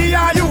away. Me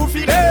and you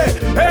feel it.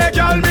 Hey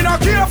girl, me no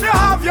care if you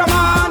have your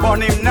man.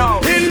 Burn him now.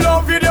 In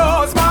love with your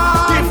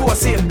husband.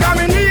 Divorce it, 'cause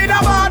me need a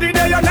body.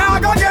 Then you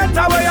not go get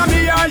away.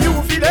 Me and you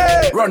feel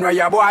it. Run with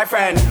your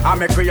boyfriend. I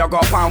make you go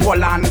up and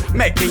hold on.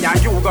 Make me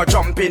and you go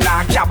jump in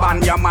a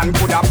cabin. Your man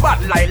coulda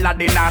bad like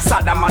Laddin and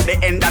Saddam. At the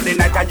end of the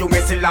night, and you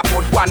may still a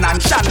put one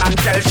and Shannon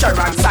tell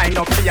Sharon sign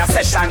up for your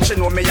session. She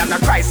know me and a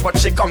Christ, but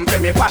she come for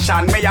me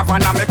passion. Me have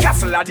one on me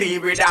castle a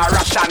deal with a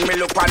Russian. Me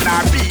look on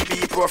her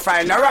BB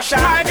profile, a Russian.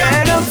 I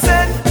get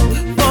upset,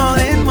 fall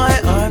in my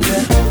arms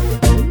and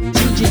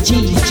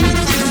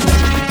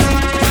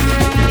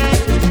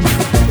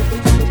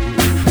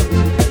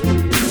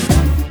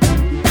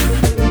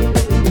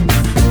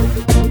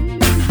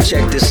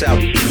check this out.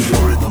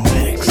 You're in the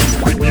mix.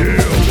 Yeah.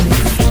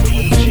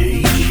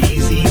 DJ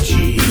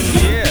GEEZY.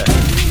 Yeah.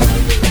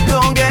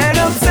 Don't get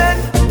upset,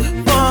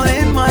 fall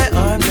in my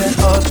arms and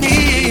hug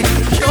me.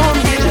 Show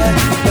me that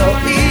you love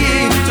me.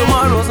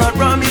 Tomorrow's not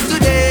promised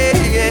today.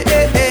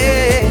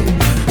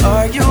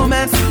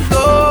 Arguments will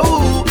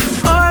go,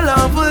 our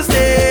love will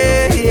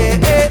stay.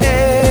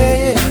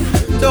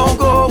 Don't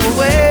go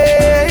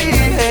away.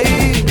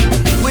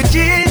 We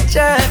chit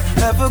chat,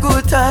 have a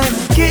good time,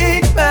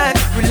 kick back.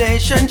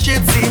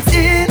 Relationship seems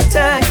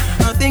intact.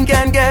 Nothing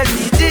can get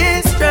me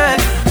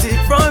distracted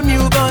from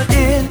you, but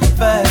in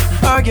fact,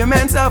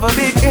 arguments have a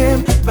big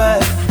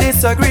impact.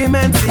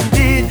 Disagreements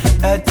indeed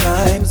at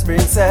times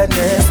bring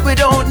sadness. We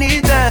don't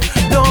need that.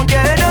 Don't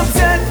get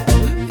upset.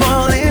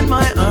 Fall in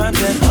my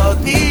arms and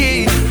hug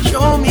me.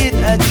 Show me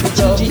that you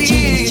love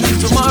me.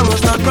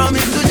 Tomorrow's not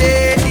promised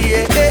today.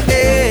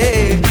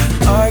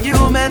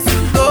 Arguments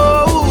will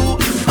go,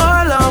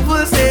 our love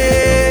will stay.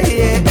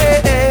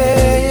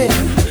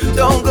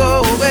 Don't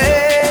go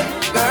away,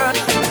 girl.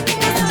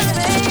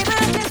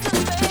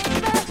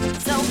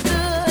 So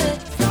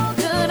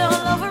good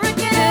all over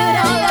again,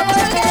 over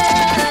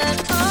again.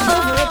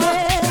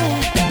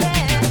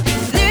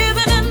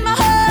 Living in my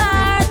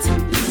heart,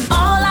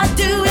 all I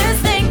do is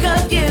think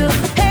of you.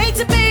 Hate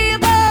to be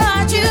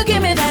apart, you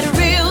give me that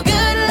real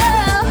good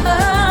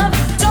love.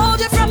 Told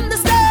you from the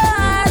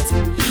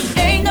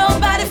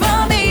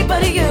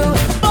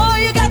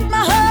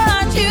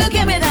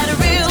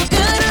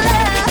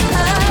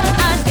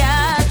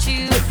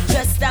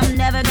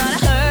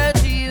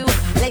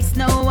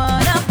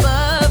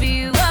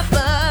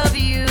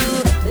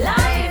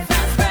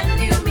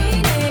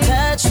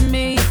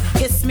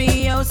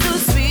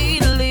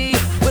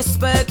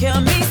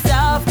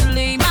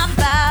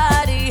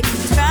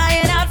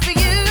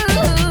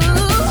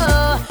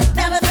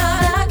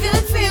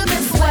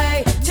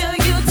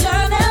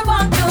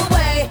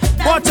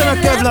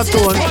Kevlar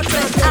tone.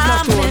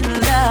 I'm in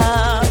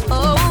love.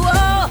 Oh,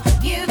 oh,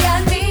 you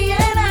got me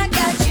and I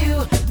got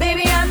you.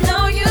 Baby, I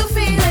know you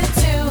feel it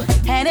too.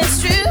 And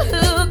it's true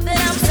that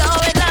I'm so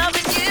in love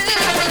with you.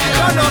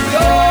 Turn up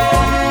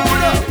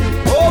loud.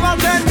 Over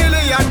 10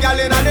 million gal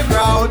in the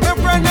crowd. My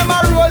friend them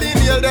a rolling,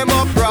 hail them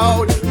up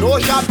proud. No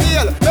shop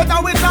deal,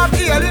 better with top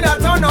deal in a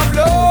turn up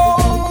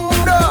loud.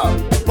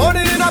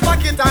 Money in a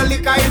pocket and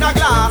liquor in a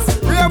glass.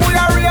 Rave we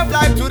a rave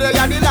like today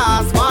and the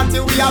last party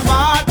we a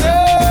party.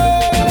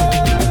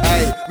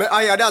 Hey, me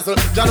higher dazzle,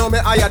 ya know me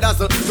higher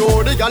dazzle.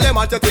 So the gal them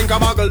a think a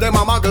muggle, them a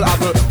muggle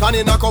apple. Tan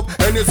in a cup,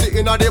 Hennessy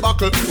in a the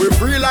buckle. We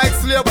free like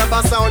slave when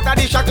bust out a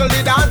the shackle.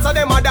 The dancer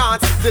them a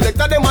dance,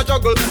 selector them a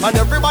juggle. And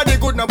everybody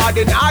good,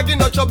 nobody nagging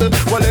no trouble.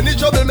 Well any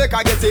trouble make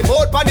I get him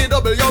out pan the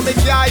double. Yo me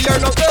can't hear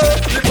no girl.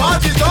 The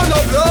party turn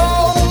up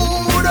loud.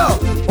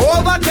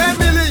 Over 10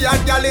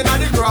 million gal in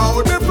the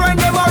crowd. Me friend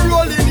them a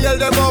rolling, hail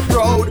them up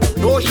proud.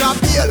 No shop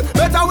deal,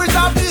 better with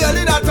a deal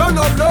in a turn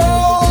up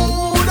loud.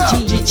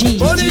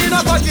 Money in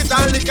a pocket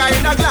and liquor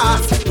in a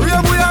glass.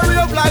 Rave we a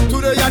rave like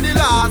today and the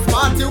last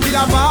party we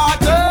a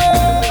party.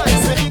 I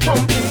say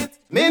complete,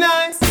 me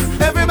nice.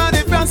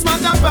 Everybody from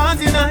smart and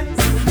party nice.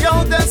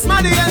 Yo, tell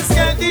somebody else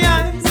get the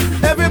eyes.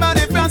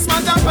 Everybody from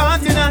smart and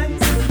party nice.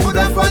 Put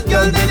a fat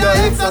girl in your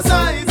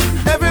exercise.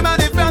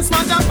 Everybody from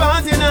smart and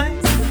party nice.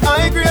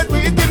 I great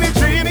weed, give me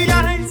dreamy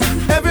eyes.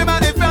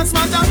 Everybody from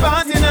smart and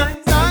party nice.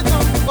 Start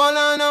up, hold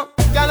on up,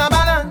 gyal a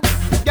balance,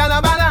 gyal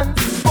a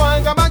balance.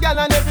 Boy grab a gyal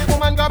and every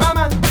woman grab a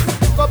man.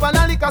 Cup and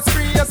a liquor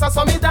spree, yes I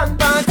saw me done.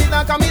 Party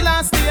like a me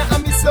last year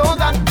and me slow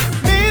down.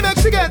 Me make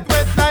she get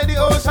wet like the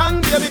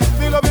ocean, baby.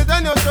 Me love it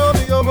and you show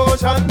me your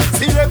motion.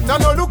 Selector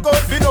no look out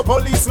for no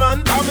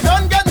policeman. I'm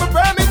done get my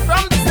permit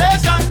from the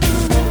station.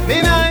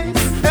 Me nice,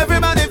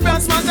 everybody from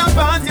smart and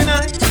party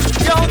nice.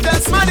 Yo, tell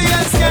somebody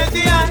else get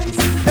the eyes.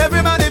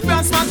 Everybody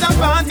from smart and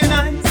party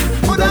nice.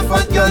 Put a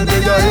fat girl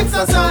in your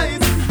exercise.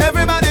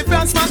 Everybody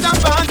from smart and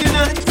party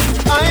nice.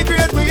 I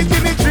create weed,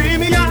 give me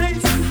dreamy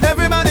eyes.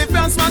 Everybody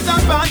from smart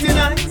and party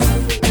nice.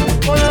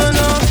 Oh no,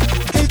 no,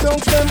 it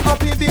don't them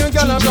happy, dear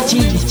girl around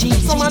me.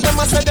 Some of them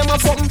a say them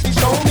have something to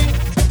show me.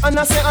 And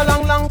I say a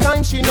long, long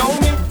time she know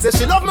me. Say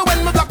she love me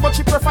when me black but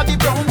she prefer the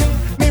brownie.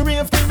 Me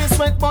rave till me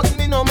sweat but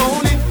me no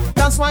moly.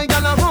 That's why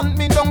girl a run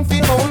me down fi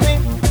hold me.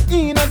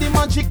 Inna the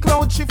magic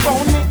cloud she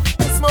found me.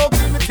 Smoke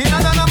me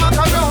thinner than a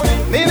macaroni.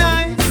 Me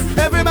nice,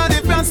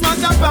 everybody from smart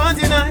and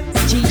party nice.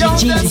 Yo,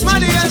 tell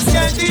somebody else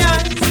get the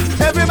eyes.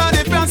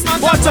 Everybody from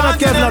smart and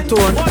party nice.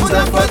 Put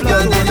a fat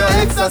girl in your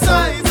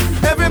exercise.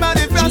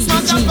 Everybody from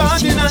smart and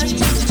party nice.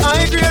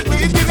 I great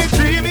weed, give me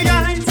dreamy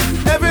eyes.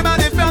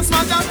 Everybody from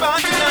smart and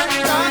party nice.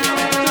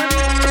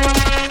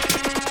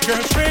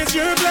 Girls, raise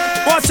your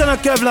glass. Watch on a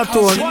Kevlar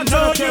tone. Watch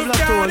on a Kevlar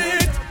tone.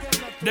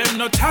 Them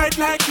not tight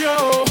like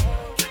you,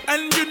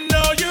 and you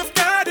know you've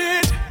got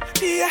it.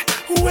 Yeah,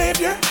 wave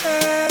your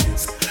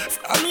hands.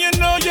 From you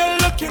know you're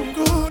looking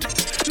good.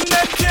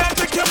 Them can't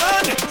take your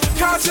money,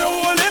 cause you're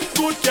holding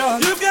good, girl.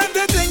 You've got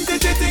the thing.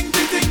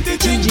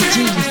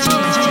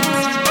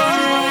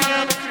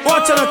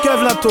 Watch on a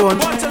Kevlar tone.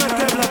 Watch on a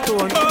Kevlar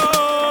tone.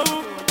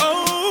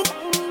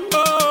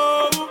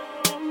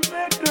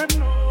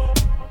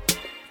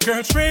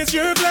 Girls, raise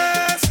your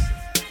glass,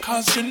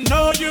 cause you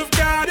know you've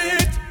got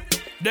it.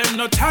 Them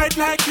not tight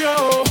like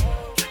you,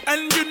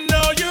 and you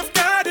know you've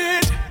got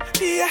it.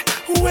 Yeah,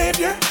 wave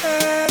your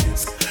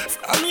hands.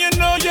 From you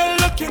know you're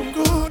looking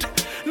good.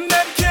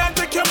 Them can't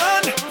take your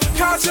money,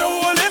 cause you're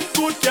holding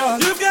good, girl.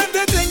 You've got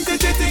the thing. You've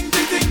got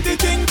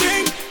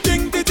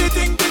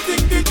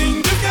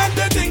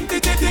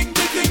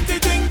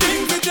the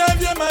thing, to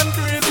drive your man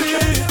crazy.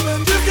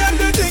 You've got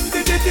the thing,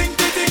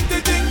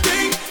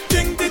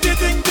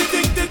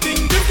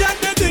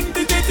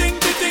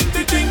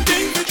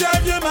 to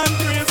drive your man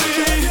crazy.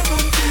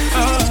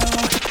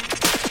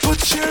 Put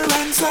your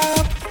hands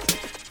up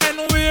and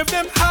wave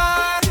them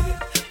high,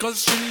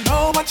 cause you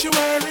know what you're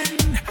wearing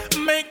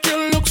make you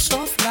look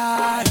so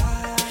fly.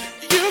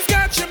 You've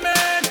got your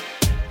man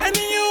and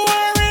you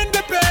are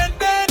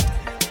independent.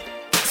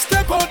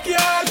 Step out,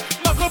 y'all,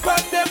 knock up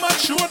at them and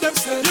show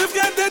themselves. You've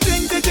got the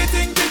thing. You've got the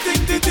thing,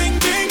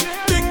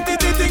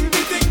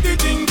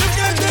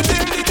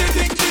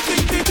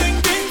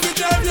 to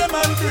drive your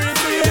man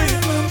crazy.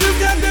 You've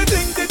got the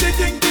thing,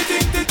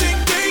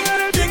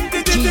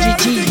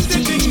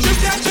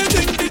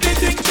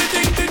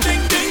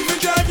 to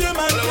drive your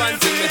man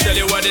crazy. Tell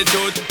you what it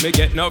do. Me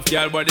get enough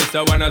girl, but it's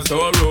a one of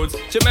so roots.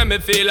 She make me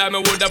feel like me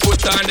woulda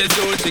put on the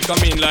suit. She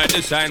come in like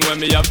the shine when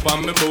me up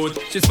on me boot.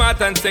 She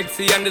smart and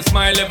sexy and the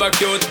smile ever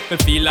cute. Me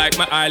feel like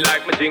my eye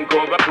like me drink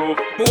overproof.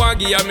 Me want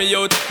give me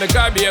out, me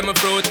car be my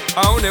fruit.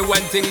 Only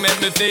one thing make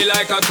me feel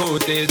like a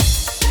coat is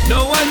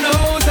no one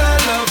knows I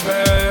love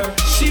her.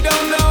 She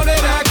don't know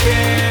that I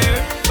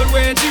care. But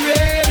when she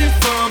ready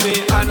for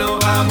me, I know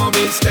I'm gonna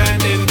be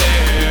standing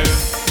there.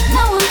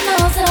 No one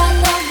knows that I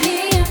love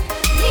him.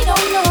 He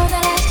don't know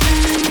that I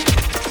can.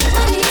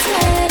 When he's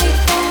ready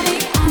for me,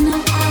 I know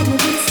I will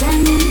be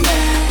standing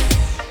there.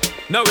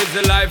 Now is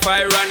the life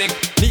ironic.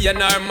 Me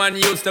and our man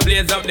used to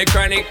blaze up the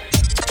chronic.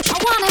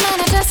 want him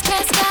and I just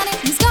can't stand it.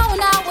 He's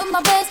going out with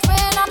my best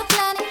friend on the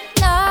planet.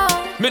 No,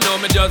 me know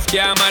me just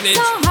can't manage.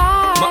 so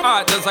hard. My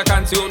heart just a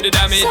consume the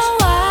damage. So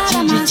what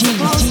am I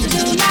supposed to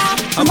do now?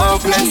 I'm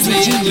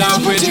hopelessly in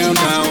love with you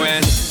now,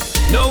 and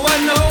no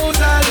one knows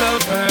I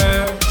love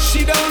her.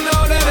 She don't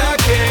know that I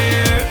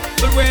care,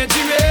 but when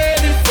she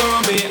ready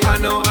for me, I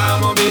know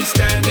I'ma be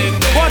standing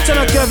there. Watch on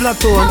a Kevlar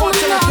tone. No one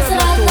knows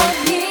that I love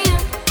him.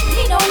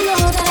 He don't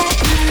know that I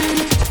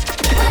can.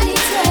 When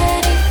he's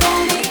ready for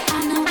me, I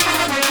know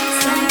I'll be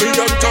standing there. We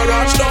don't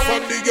touch stuff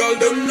on the girl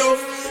them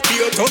love.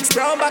 Your tongue's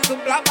brown, back to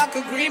black, back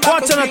to green,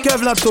 back Watch on a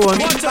Kevlar tone.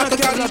 Watch on a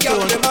Kevlar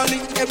tone. Them a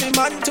link every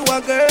man to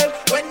a girl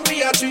when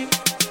we are three.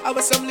 I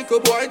was some little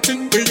boy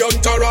thing. We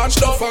entourage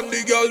stuff and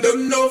the girl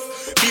them love.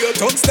 Your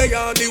tongue stay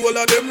on the whole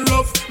of them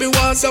rough. Me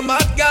want some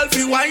hot girl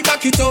fi wine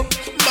back it up.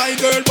 My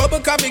girl bubble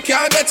cause me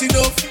can't get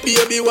enough.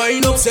 Baby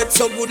wine up, set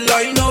some good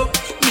line up.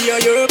 Me and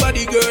your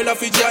body girl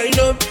have to join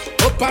up.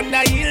 Up on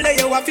the hill there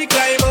you have to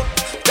climb up.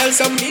 Tell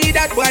some me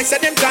that boy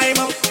said them climb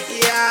up.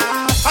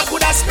 Yeah, I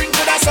coulda spring,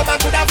 coulda summer,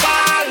 coulda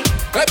fall.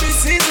 Every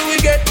season we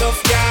get enough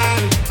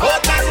girl.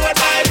 Out and road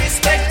my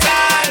respect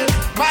all.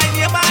 My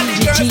name and the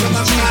girls from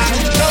a man.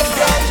 Love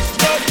girl,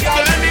 love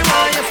girl. Tell me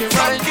why you feel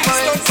right,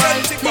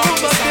 fine.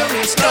 Move up your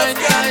waist, love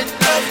girl.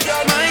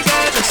 My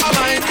girl, just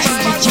fine.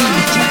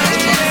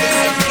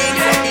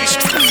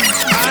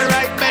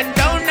 Alright, bend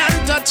down and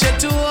touch your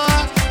toe.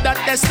 That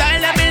the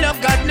style that me love,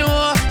 God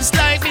know. It's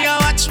like me a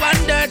watch one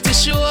dirty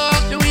show.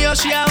 The way how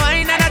she a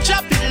wine and a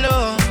drop it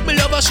low. Me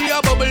love her, she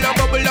a bubble,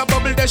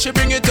 then she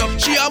bring it up.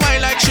 She a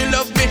wine like she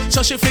love me,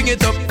 so she fling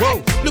it up.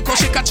 Whoa, look how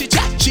she catch it,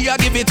 she a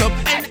give it up.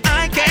 And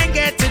I can't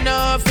get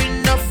enough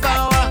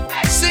hour.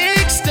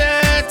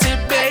 6:30,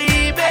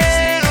 baby.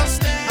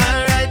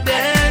 Alright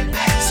then,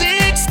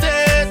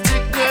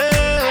 6:30,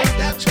 girl.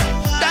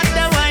 That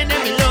the wine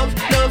that me love.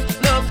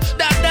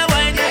 That the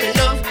wine that me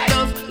love.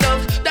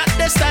 That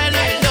the style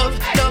that me love.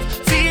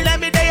 Feel like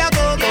me there,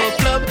 go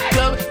club,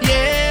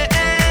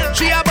 yeah.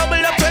 She a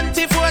bubble up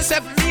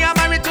 24/7. Me a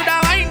married to the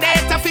wine,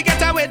 date to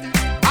forget her wedding.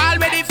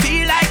 Already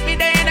feel like me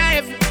there in a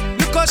heaven.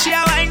 Look how she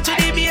a wine to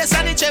the bass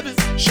and the treble.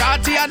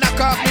 Shorty a knock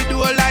off me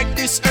door like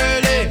this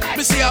early.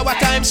 Me see her what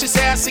time, she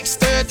say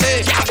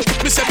 6:30.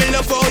 Me say me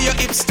love how your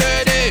hips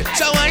sturdy.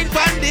 So wine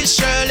pon this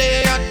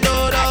Shirley and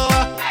no.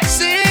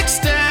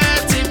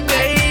 6:30,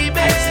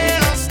 baby.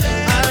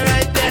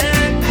 Alright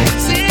then,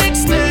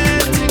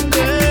 6:30,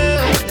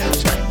 girl.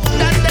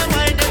 That the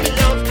wine that me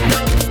love.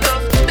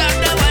 That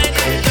the wine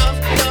that me love.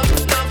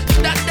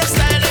 That the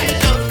style that me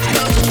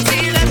love.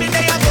 Feel like me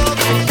there, go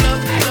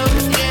love,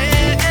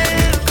 yeah.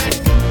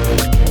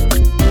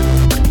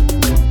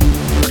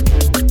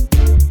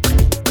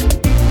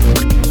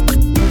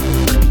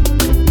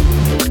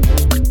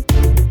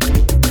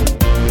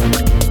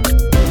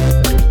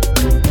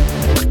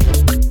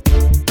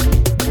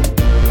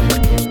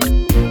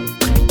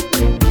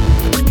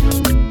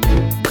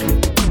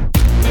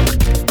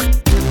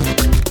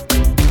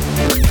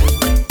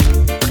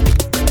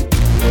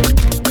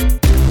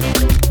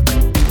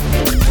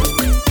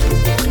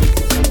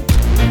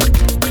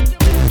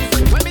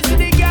 When me see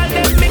the girl,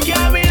 them me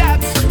can't relax.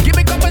 Give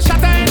me couple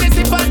shot and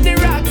Hennessy on the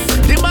rocks.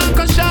 The man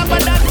can sharper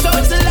than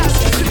toast last.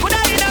 Coulda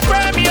in a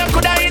premier,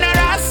 coulda in a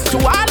ras. To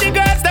all the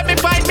girls that me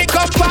find me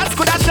compass.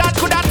 Coulda short,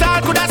 coulda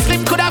tall, coulda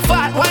slim, coulda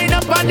fat. Wine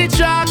up on the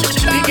track.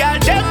 The girl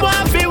them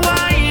want fi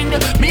wine.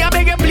 Me a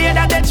beg you play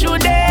that tune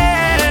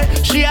there.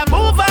 She a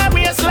move her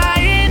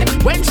waistline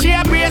when she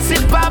a brace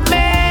it for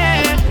me.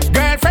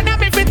 Girlfriend of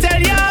me fi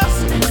tell ya.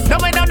 No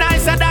way no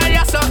nicer than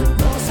ya so.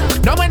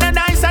 No way no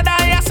nicer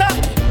than ya so.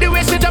 The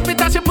way she jump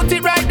it and she put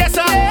it right there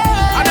so.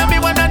 And I be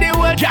one of the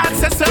whole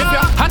chances so.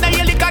 And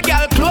I lick a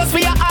girl close for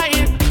your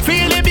eye.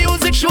 Feel the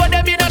music, show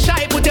them you no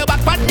shy. Put your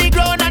back on the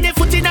ground and your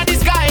foot in the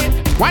sky.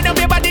 Wind up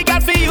your body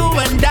girl for you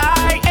and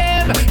I.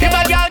 If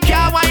a girl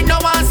can't wine, no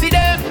one see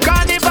them.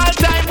 Carnival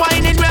time,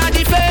 whining round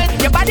the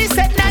fed. Your body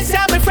set nice,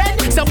 yeah, my friend.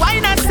 So why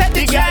not set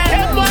the girl?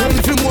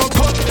 Send for more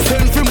cup,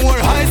 send for more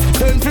ice,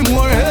 send for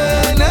more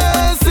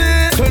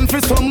Hennessy. Send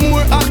for some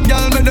more hot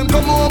girl, make them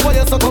come over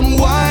here, so come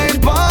wine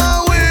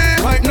my way.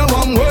 Right now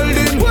I'm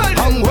welding.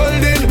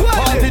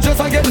 Party just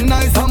a get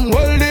nice, I'm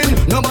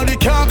welding. Nobody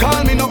can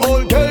call me no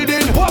old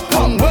gelding.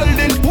 I'm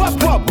welding.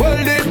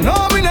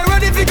 No, me not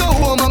ready to go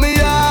home on me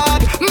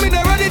yard. Me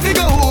not ready to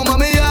go home on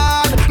me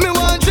yard. Me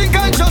want drink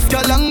and just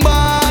get long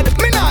bad.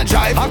 Me not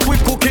drive a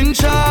quick cooking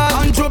chart.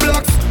 Andrew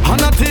blocks on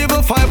a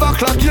table 5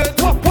 o'clock yet.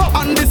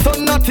 And the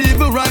sun not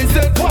even rise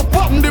yet.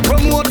 The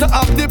promoter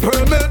have the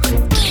permit.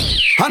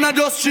 And I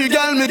just 3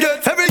 girl me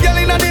get. Every girl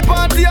in the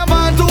party have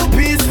a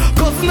 2-piece.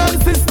 Cousin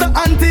and sister,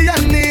 auntie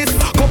and niece.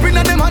 Cup in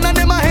them hand and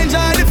them a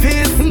enjoy the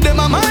feast. Them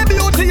a my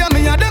beauty and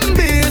me a them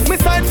beast. Me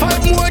side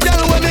 5 more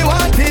girl when me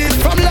want it.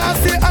 From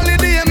last year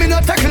holiday me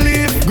not take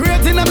leave.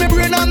 Great in my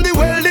brain I'm the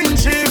welding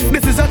chief.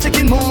 This is a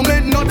chicken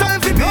moment, no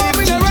time for beef.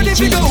 Me not ready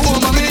to go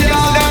home and me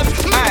yard.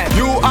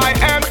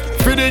 UIM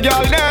for the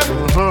girl them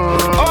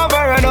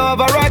over and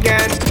over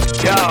again.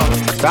 Yo,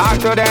 talk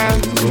to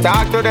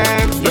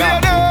them,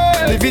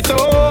 yo. Live it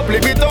up,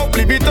 live it up,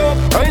 live it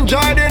up.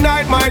 Enjoy the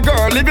night, my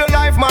girl. Live your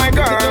life, my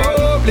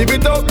girl. Live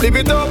it up, live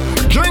it up.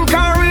 Drink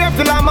and rave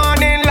till the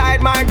morning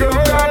light, my girl.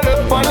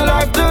 One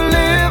life to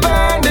live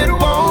and it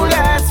won't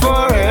last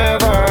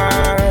forever.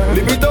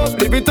 Live it up,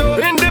 live it up.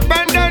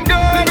 Independent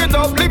girl. Live it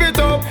up, live it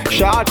up.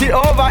 Shorty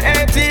over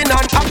 18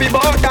 and happy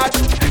about that.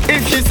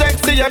 If she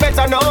sexy, you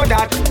better know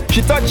that.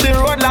 She touching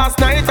road last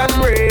night and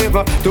rave.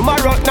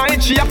 Tomorrow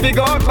night she happy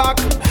go back.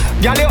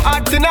 Girl, you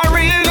hot in a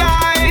real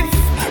life.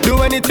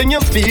 Do anything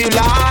you feel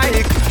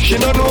like. She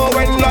don't know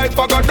when life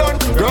a got done.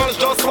 Girls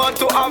just want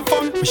to have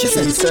fun. She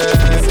says,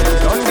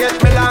 don't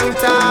get me long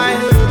time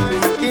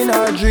in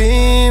her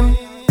dream.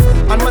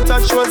 And my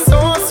touch was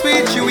so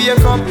sweet. She wake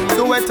up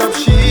to wet up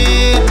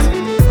sheet.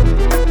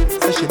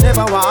 So she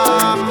never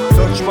want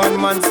touch one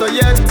man so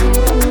yet.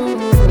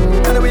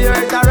 And we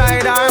hurt her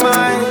ride her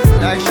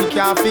mind like she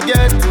can't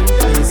forget.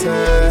 She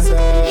says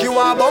she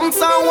want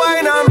bumps and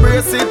wine and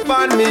brace it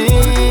for me.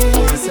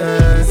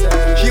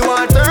 She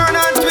want turn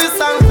and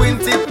twist and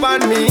quint it for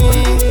me.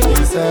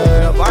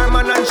 Love her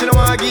man and she don't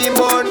want give him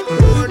one,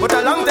 but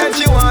a long time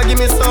she want give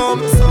me some.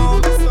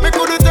 Me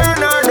could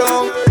turn her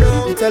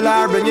down. Tell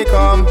her bring it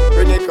come,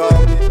 bring it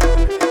come.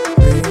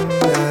 Bring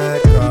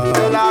that come.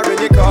 Tell her bring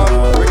it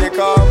come, bring it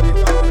come.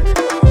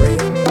 Bring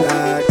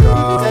that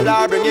come. Tell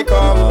her bring it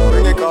come,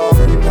 bring it come.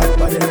 Bring that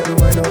body, let me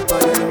wind up,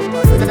 body,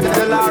 body.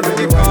 Tell her bring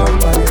it come,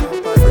 body.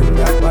 Bring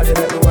that body,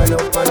 let me wind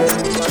up, body,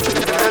 body.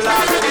 Tell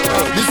her bring it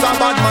come. This a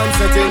bad man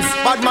settings.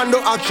 Bad man do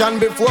action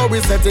before we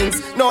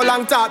settings. No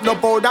long talk, no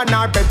powder,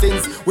 nor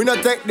pettings. We no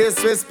take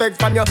disrespect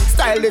from your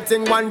style the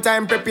thing one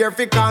time, prepare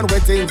for can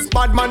wettings.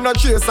 Bad man no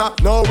chaser,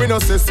 no we no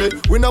sissy.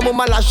 We no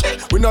mama lash,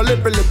 we no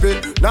lippy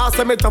lippy. Now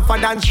say me tougher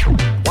than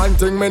one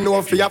thing me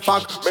know for your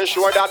pack. Make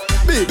sure that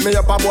beat me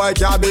up a boy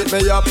can't beat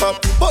me up.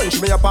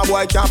 Punch me up a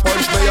boy can't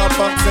punch me up.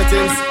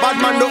 Settings. Bad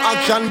man do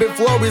action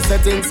before we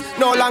settings.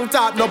 No long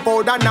talk, no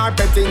powder, nor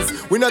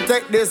pettings. We no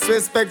take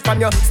disrespect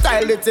from your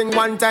style the thing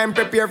one time,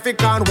 prepare for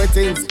can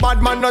wettings.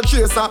 Bad man no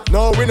chaser,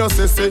 no we no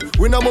sissy.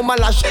 We no mama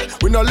lash,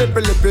 we no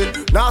lippy lippy.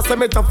 Now say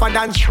me tougher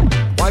than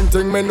one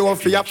thing me know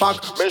for your pack.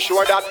 Make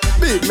sure that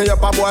beat me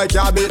up a boy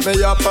can't beat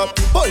me up.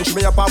 Punch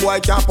me up a boy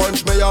can't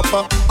punch me up.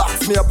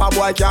 Box me up a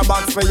boy can't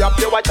box me up.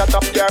 You watch chat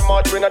up your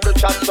mouth, we not do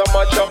chat so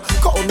much.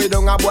 Call me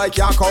down a boy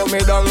can't call me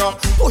down.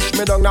 Push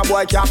me down a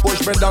boy can't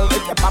push me down.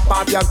 If you pop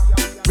up your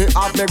me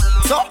have me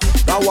so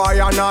that's why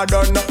I not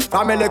done.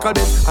 From a little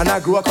bit and I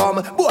grew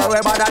come. Boy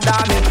we better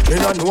than me. We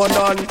don't know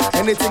none.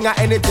 Anything or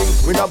anything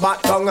we no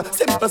back down.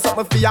 Simple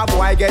something for your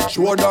boy get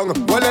show down.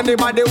 Well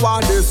anybody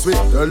want this sweet,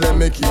 tell them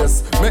make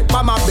yes. Make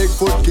mama big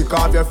foot kick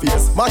off your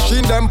face.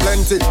 Machine them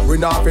plenty. We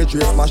not fit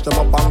trace. Mash them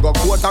up and go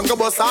coat and go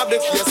bust off the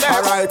case.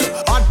 Alright.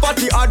 Hot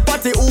party,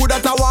 who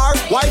that a war?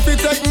 Wifey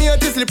take me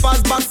to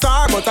slippers back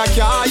star, but I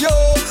can't yo.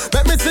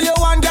 Let me see you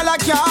one girl I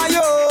can't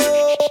yo.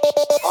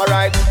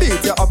 Alright,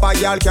 beat you up a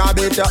girl can't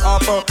beat you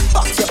up.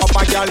 Box you up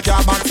a girl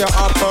can't box you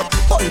up.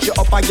 Punch you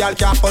up a girl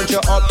can't punch you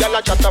up. Girl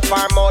a chat up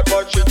her mouth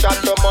but she chat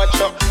too much.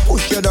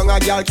 Push you down a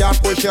girl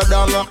can't push you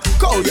down.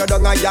 Cow you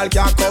down a girl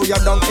can't cow you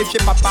down. If she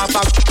pop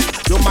back,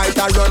 you might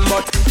a run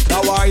but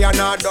now why you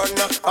not done?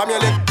 From your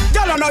lip.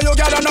 Girl I know you,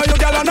 girl I know you,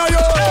 girl I know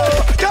you.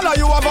 Girl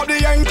you have up the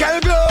ankle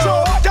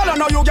glow. Girl I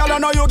know you, girl I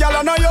know you, girl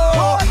I know you.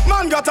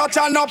 Man got touch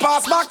and no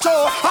pass back to.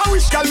 I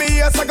wish girl me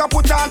yes I got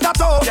put on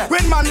tattoo.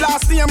 When man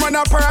last name when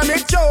I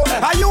permit you.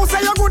 And you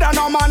say you good and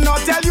no man not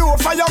tell you.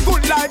 For your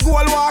good like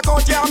gold walk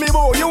out here me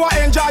boo. You will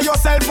enjoy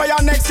yourself for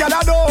your next girl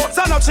I do.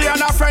 So no she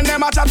and a friend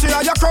them a chat to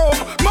your crew.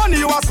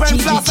 Money you a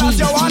spend fast as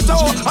you want to.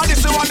 And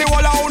this is what the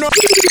whole of uno.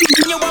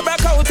 You a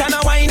break out and a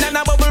wine and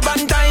a bubble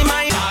band time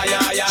mine.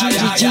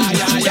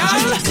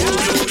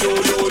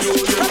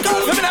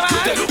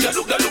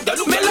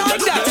 Me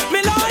like that, me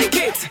like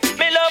it.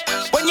 Me love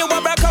when you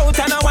a break out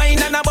and a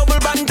wine and a bubble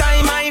band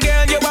time, my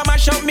girl. You a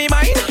mash up me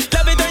mind.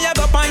 Love it when you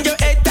go on your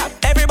head top.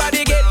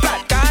 Everybody get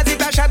flat, cause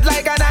it a shot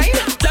like a nine.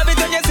 Love it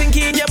when you sink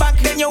in your back,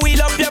 then you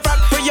wheel up your frack.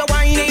 For your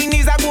whining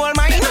is a gold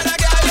mine.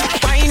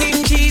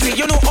 Whining cheesy,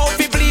 you know how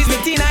to please me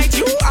tonight.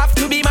 You have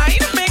to be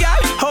mine, me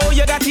girl. How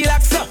you got it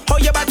lax, so how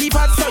your body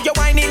fat, so your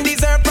whining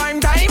deserve prime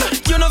time.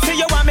 You know say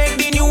you want make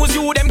the news,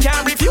 you them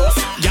can't refuse.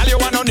 Girl, you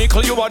want no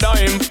nickel, you a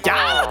dime.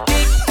 Yeah.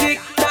 Tick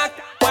tock,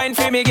 wine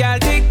for me, girl.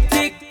 Tick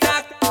tick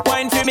tock,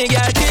 wine for me,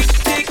 girl. Tick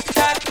tick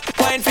tock,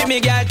 wine for me,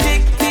 girl.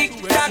 Tick tick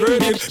tock.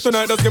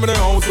 Tonight, just give me the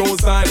house go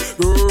style,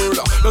 girl.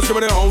 Just give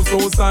me the house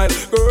go style,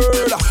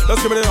 girl.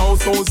 Just give me the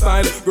house go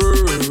style,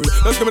 girl.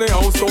 Just give me the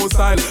house go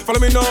style. Follow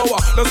me now.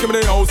 Just give me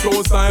the house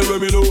go style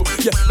when me low.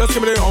 Yeah, just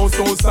give me the house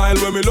go style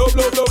when me low.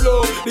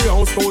 The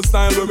house go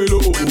style when me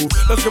low.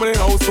 Just give me the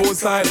house go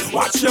style.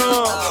 Watch ya.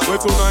 Where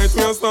tonight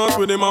we start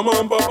with the mama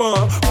and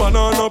papa.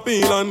 Banana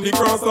peel and the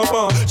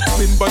grasshopper. Just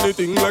spin by the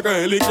thing like a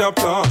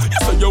helicopter. You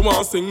say you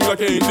want sing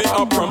like a in the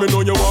opera. Me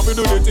know you want to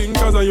do the thing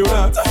cause of you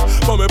that.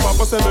 But me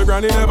papa said me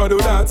granny never do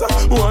that.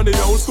 Want the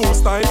old school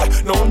style,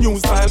 no new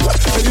style.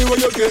 Anyway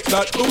you get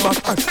that, come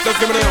back. Let's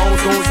give me the old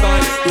school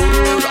style,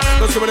 girl.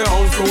 Let's give me the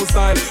old school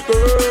style,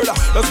 girl.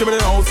 Let's give me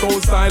the old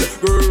school style,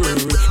 girl.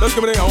 Let's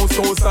give me the old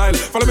school style.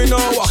 Follow me now.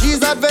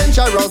 She's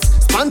adventurous,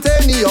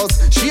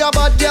 spontaneous. She a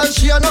bad girl,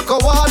 she a no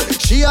coward.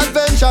 She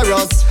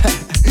adventurous.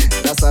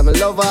 That's why I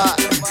love her.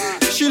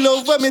 She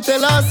love when me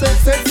tell her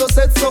set so,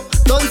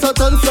 done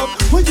so.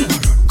 When you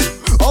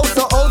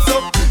also.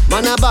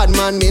 Man a bad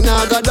man, me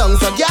nah go down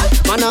so. Yeah,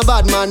 man a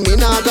bad man, me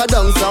nah go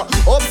down so.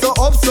 Up so,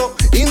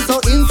 in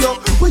so.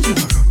 When you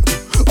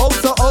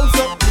also.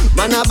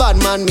 Man a bad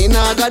man, me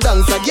nah go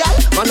down so. Yeah,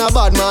 man a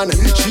bad man.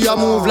 She a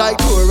move like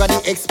Dora the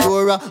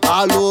Explorer.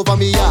 All over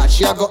me yard,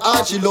 she a go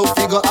hard. She love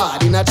figure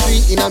hard. In a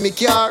tree, in a me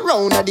car,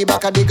 round at the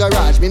back of the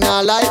garage. Me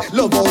nah lie,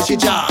 love how she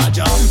charge.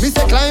 Me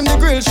say climb the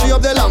grill, she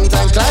up the long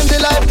time. Climb the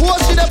light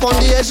post, she up on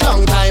the edge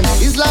long time.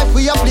 It's like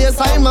we a play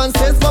Simon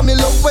Says, but me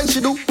love when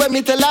she do. When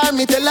me tell her,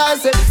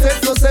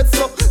 set so,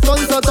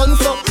 done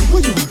so.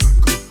 When you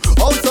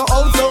also.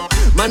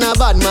 Man a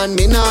bad man,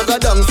 me nah go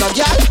down so.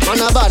 Girl,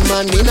 man a bad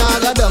man, me nah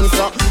go down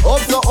so.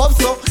 Up so,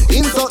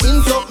 in so.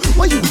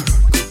 When you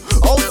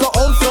also.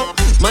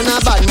 Man a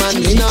bad man,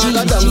 me nah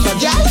go down so.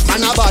 Girl,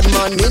 man a bad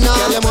man, me nah.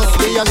 Girl, you must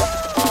be a.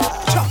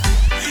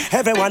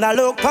 Everyone I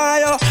look by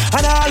you,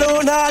 and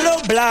all I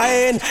look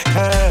blind.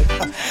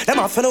 Them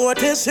off to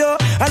notice you,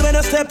 and when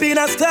I step in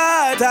a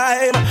start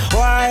time,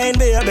 wine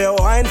baby,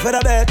 wine for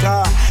the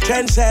better.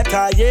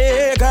 Trendsetter,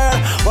 yeah girl,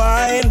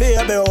 wine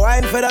baby,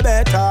 wine for the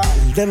better.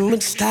 Them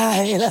with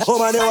style, oh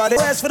man, you are the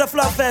best for the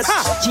fluff fest.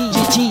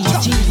 GEEZY.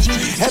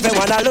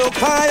 Everyone I look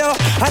by you,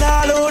 and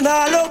all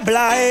I look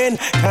blind.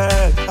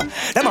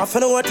 Them off to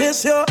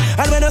notice you,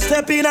 and when I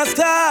step in a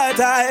start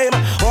time,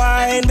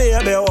 wine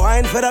baby,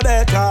 wine for the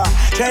better.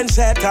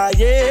 Trendsetter,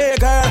 yeah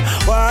girl,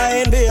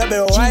 wine baby,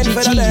 wine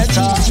for the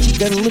better.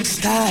 Them with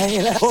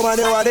style, oh man,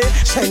 you are the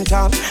center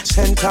of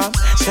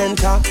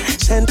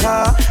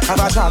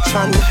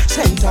attraction.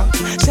 Center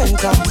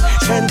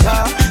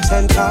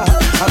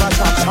of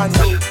attraction.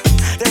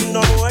 Them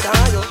no more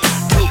than you.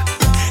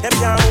 Them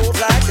can't move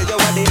like you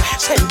are the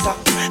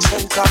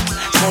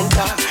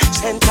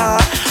center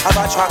of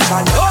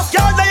attraction. Those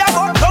girls they are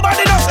good,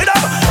 nobody knows see them.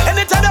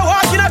 Anytime they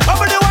walk in a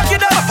trouble, they walk in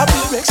them. A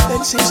pure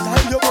expensive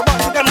style, you go back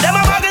to them. Them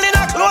a muggle in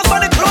a clothes,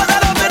 but the clothes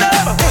are up to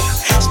them.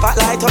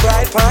 Spotlight a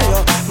bright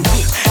fire.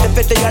 Them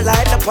fit your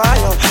light the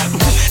fire.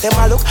 Them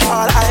a look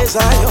all eyes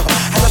on you.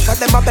 And after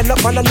them a bend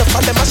up and enough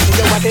of them a see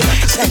you at the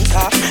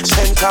center of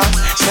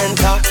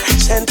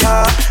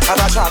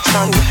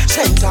attraction.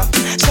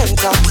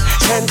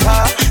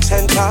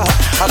 Center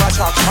of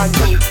attraction.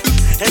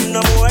 Them no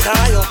more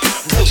than you.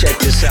 Check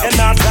this out. Them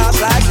not class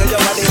like you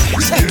at the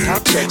center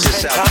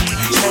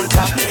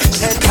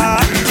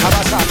of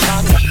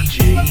attraction.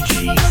 DJ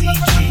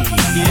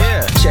GEEZY.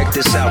 Yeah. Check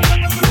this out.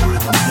 You're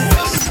in the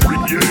mix.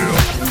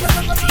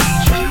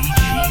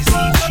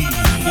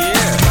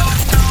 Yeah.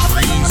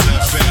 Greens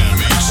FM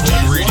HD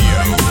Radio.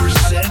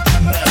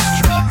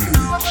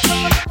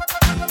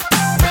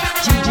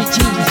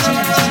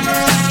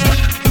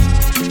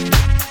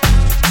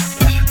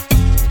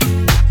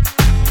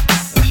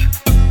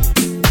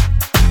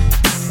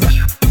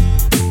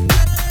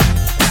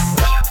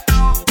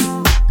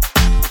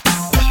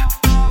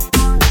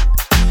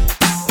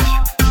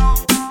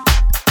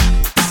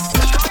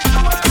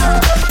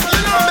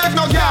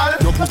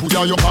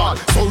 Your ball,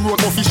 so road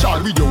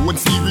official with your own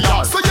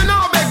cereal. So you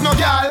know beg no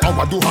girl,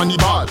 how I do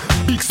Hannibal.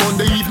 Big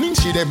Sunday evening,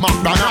 she dey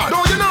McDonald.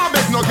 No you know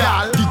beg no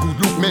girl, the good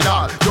look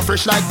medal. You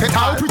fresh like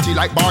petal, pretty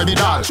like Barbie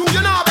doll. True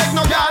you know beg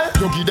no girl,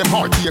 you give them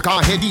heartache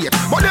and headache,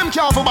 but them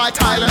careful by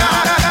Tyler.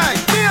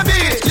 Hey,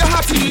 baby, you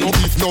happy? No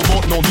beef, no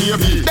but no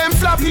maybe. Them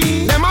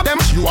floppy, them a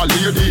them you a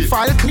lady.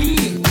 File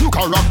clean, you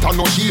character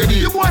no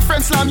shady. Your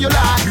boyfriend slam you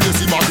like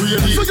crazy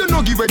McGrady. So you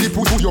know give ready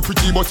put you're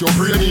pretty but you're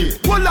brainy.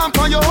 One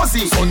lamp on your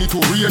hussy, sunny to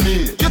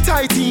rainy. You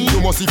tighty,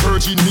 you must see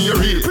Virgin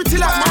Mary. Pretty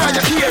like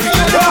Mariah Carey.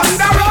 Down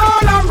the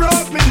road and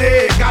broke me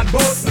leg, God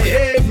bust me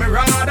head. Me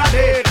rather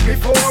dead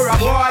before a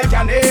boy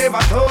can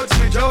ever touch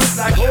me just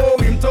like how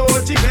him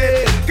touch him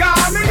head.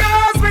 Cause me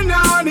girls me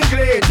nah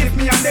neglect. If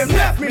me and them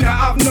left me nah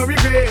have no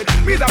regret.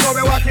 Me the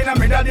boy walking and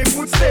me daddy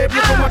footstep.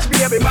 Look how much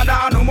baby mother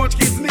and how much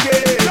kids me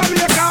get.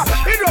 Jamaica,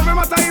 it don't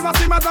matter if I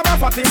see my zaba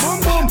fatty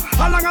boom boom.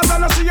 As long as I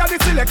know she a the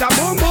selector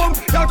boom boom.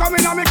 Y'all come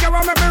in and make her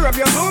make me rub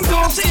your zoom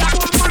zoom. She a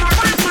good man a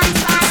bad man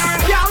style.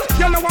 Y'all,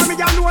 you know what me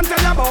alone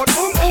tell you about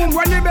boom boom.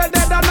 When the bed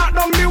dead and knock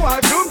down the wall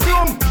boom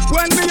boom.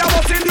 When me a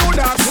bust in you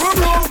that boom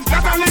boom.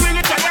 That only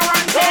me tell you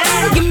one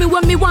thing. Give me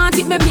what me want,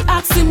 it make me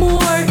ask you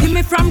more. Give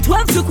me from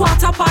 12 to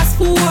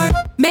 4:15.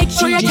 Make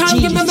sure you can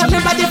give me my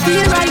body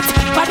feel right.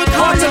 Body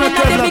calling in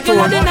the middle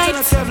of the night.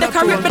 The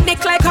carrot me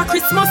neck like a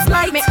Christmas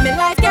light. Make me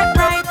life get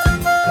right.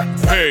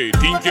 Hey,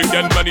 think you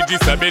can manage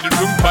this a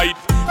bedroom fight?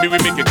 Me we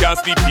make you can't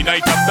sleep the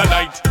night after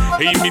night.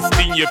 Hey, Miss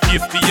Thing, you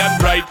tasty and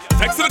bright.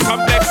 Flex to the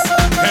complex.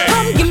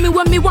 Hey. Give me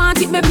what me want,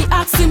 it make me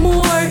ask you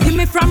more. Give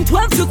me from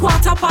 12 to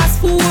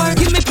 4:15.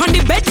 Give me on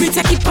the bed, me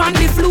take it on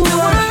the floor.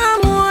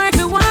 One more.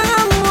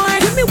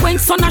 Give me when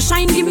sun a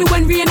shine, give me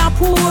when rain a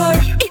pour.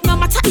 It no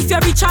matter matter if you're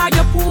rich or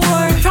you're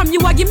poor. From you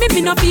I give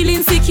me no feel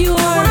insecure.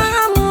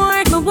 One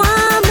more,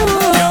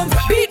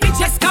 beat me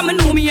chest, come and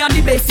know me are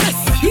the best.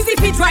 Yes. Easy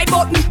fit right,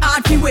 but me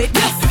hard to wait.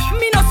 Yes.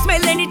 Me no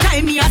smell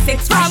anytime me a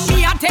sex. From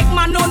me I take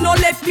man no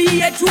left me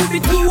head through the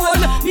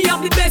tool. Me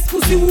have the best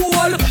pussy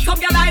wall. Some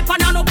girl life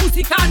and no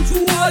pussy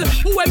control.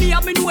 When me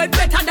have me know it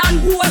better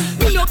than gold.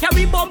 Me no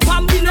carry bump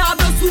and me no have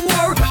no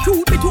swore.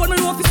 Truth be told me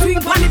no fi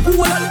swing pon the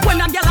pole.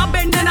 When a girl a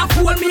bend then a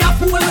fool me a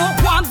fool. No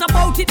qualms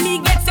about it,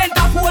 me get sent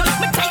a fool.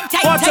 Me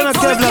tight so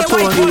me get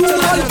white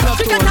fool.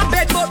 She get a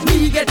bed but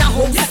me get a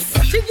house. Yes.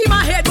 She give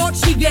my head but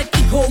she get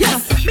echo.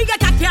 Yes. Me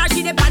get a car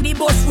she dey on the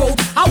bus road.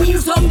 I who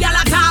some girl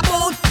a talk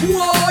about.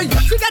 Whoa.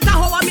 She get a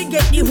hoe and me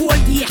get the whole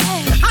day.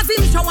 As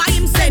him shower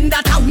him send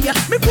that away.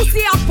 Me pussy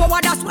have power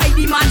that's why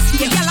the man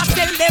say. Girl a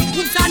sell them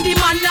pussy and the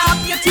man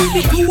laugh. You treat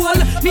me cool.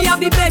 Me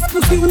have the best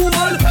pussy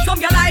wall. Some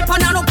girl life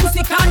and no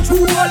pussy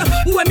control.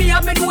 When me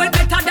have me do it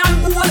better than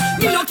gold.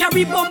 Me no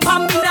carry bump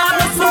and me nah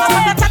no soul. She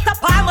no chat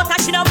up her but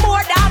she no more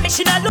than me.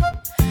 She no look.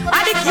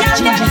 And the girl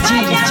them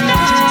find me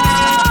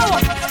now.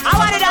 I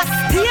wanted to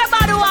stay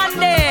by the one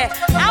day.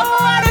 I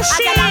want to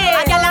shit.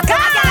 A girl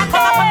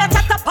come up on the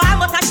chat up her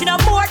but she no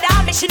more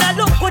than me. She no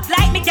look good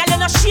like me. Girl in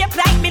no shape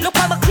like me. Look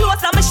on my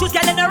clothes and my shoes.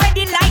 Girl in no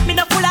ready like me.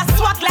 No full of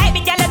swag like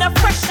me. Girl in no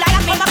fresh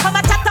like me. Come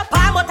and chat up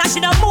her but she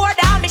no more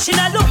than me. She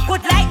no look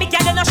good like me.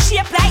 Girl in no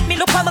shape like me.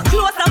 Look on my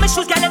clothes and my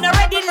shoes. Girl in no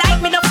ready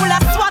like me. No full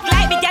of swag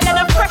like me. Girl in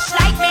no fresh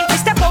like me. Me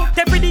step out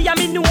every day and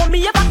me know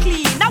me ever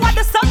clean. Now what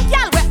the some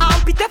girl we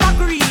armpit ever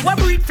green. We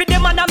breathe for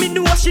them and me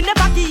know she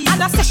never give.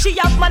 And I say she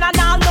have man and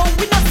all know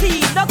we no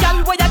see. No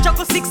girl where you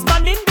juggle 6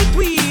 man in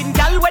between.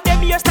 Girl where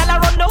them hairstyle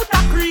run out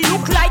of cream.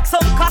 Look like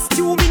some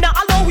costume in a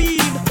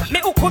Halloween. Me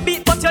who could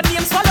beat but your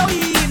name's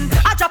following.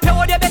 I drop your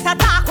word you better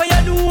talk where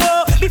you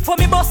know. Before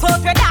me bust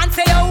out your dance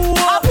say you.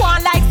 I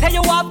want like say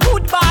you have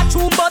good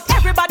bathroom but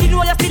everybody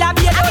know you still a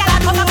be a girl. I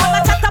come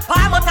and chat up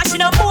her but she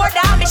no more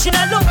than me. She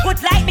no look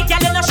good like me.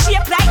 Girl in no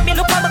shape like me.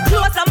 Look on my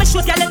clothes and my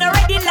shoes. Girl in no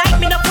ready like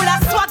me. No full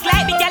of swag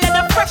like me. Girl in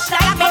no fresh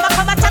like me.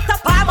 Come and chat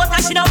up her but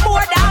she no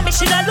more than me.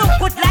 She no look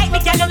good like me.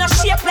 Girl in no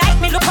shape like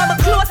me. Look on my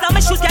clothes and my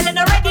shoes. Girl in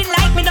no ready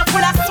like me. No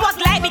full of swag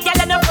like me. Girl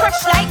in no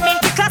fresh like me.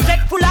 The closet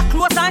full of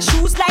clothes and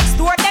shoes like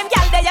store. Them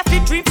girl they have to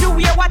dream to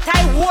wear what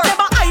I wore.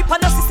 Never hype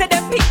and us say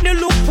them pick me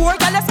look poor.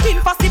 Girl a skin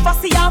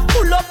fussy and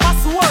full up a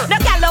swore. No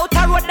girl out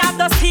a road not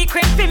no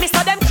secret for me.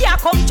 So them can't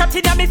come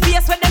chatting on me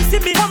face when them see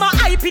me. Come a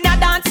hype in a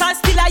dance and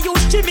still I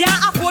use Jimmy.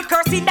 Can't afford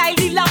cursing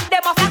daily lamp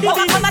them off the me.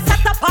 Come a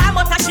chat up her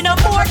but she no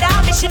more than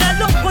me. She no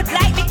look good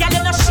like me. Girl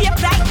in no shape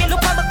like me.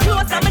 Look on my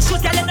clothes and my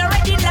shoes. Girl in no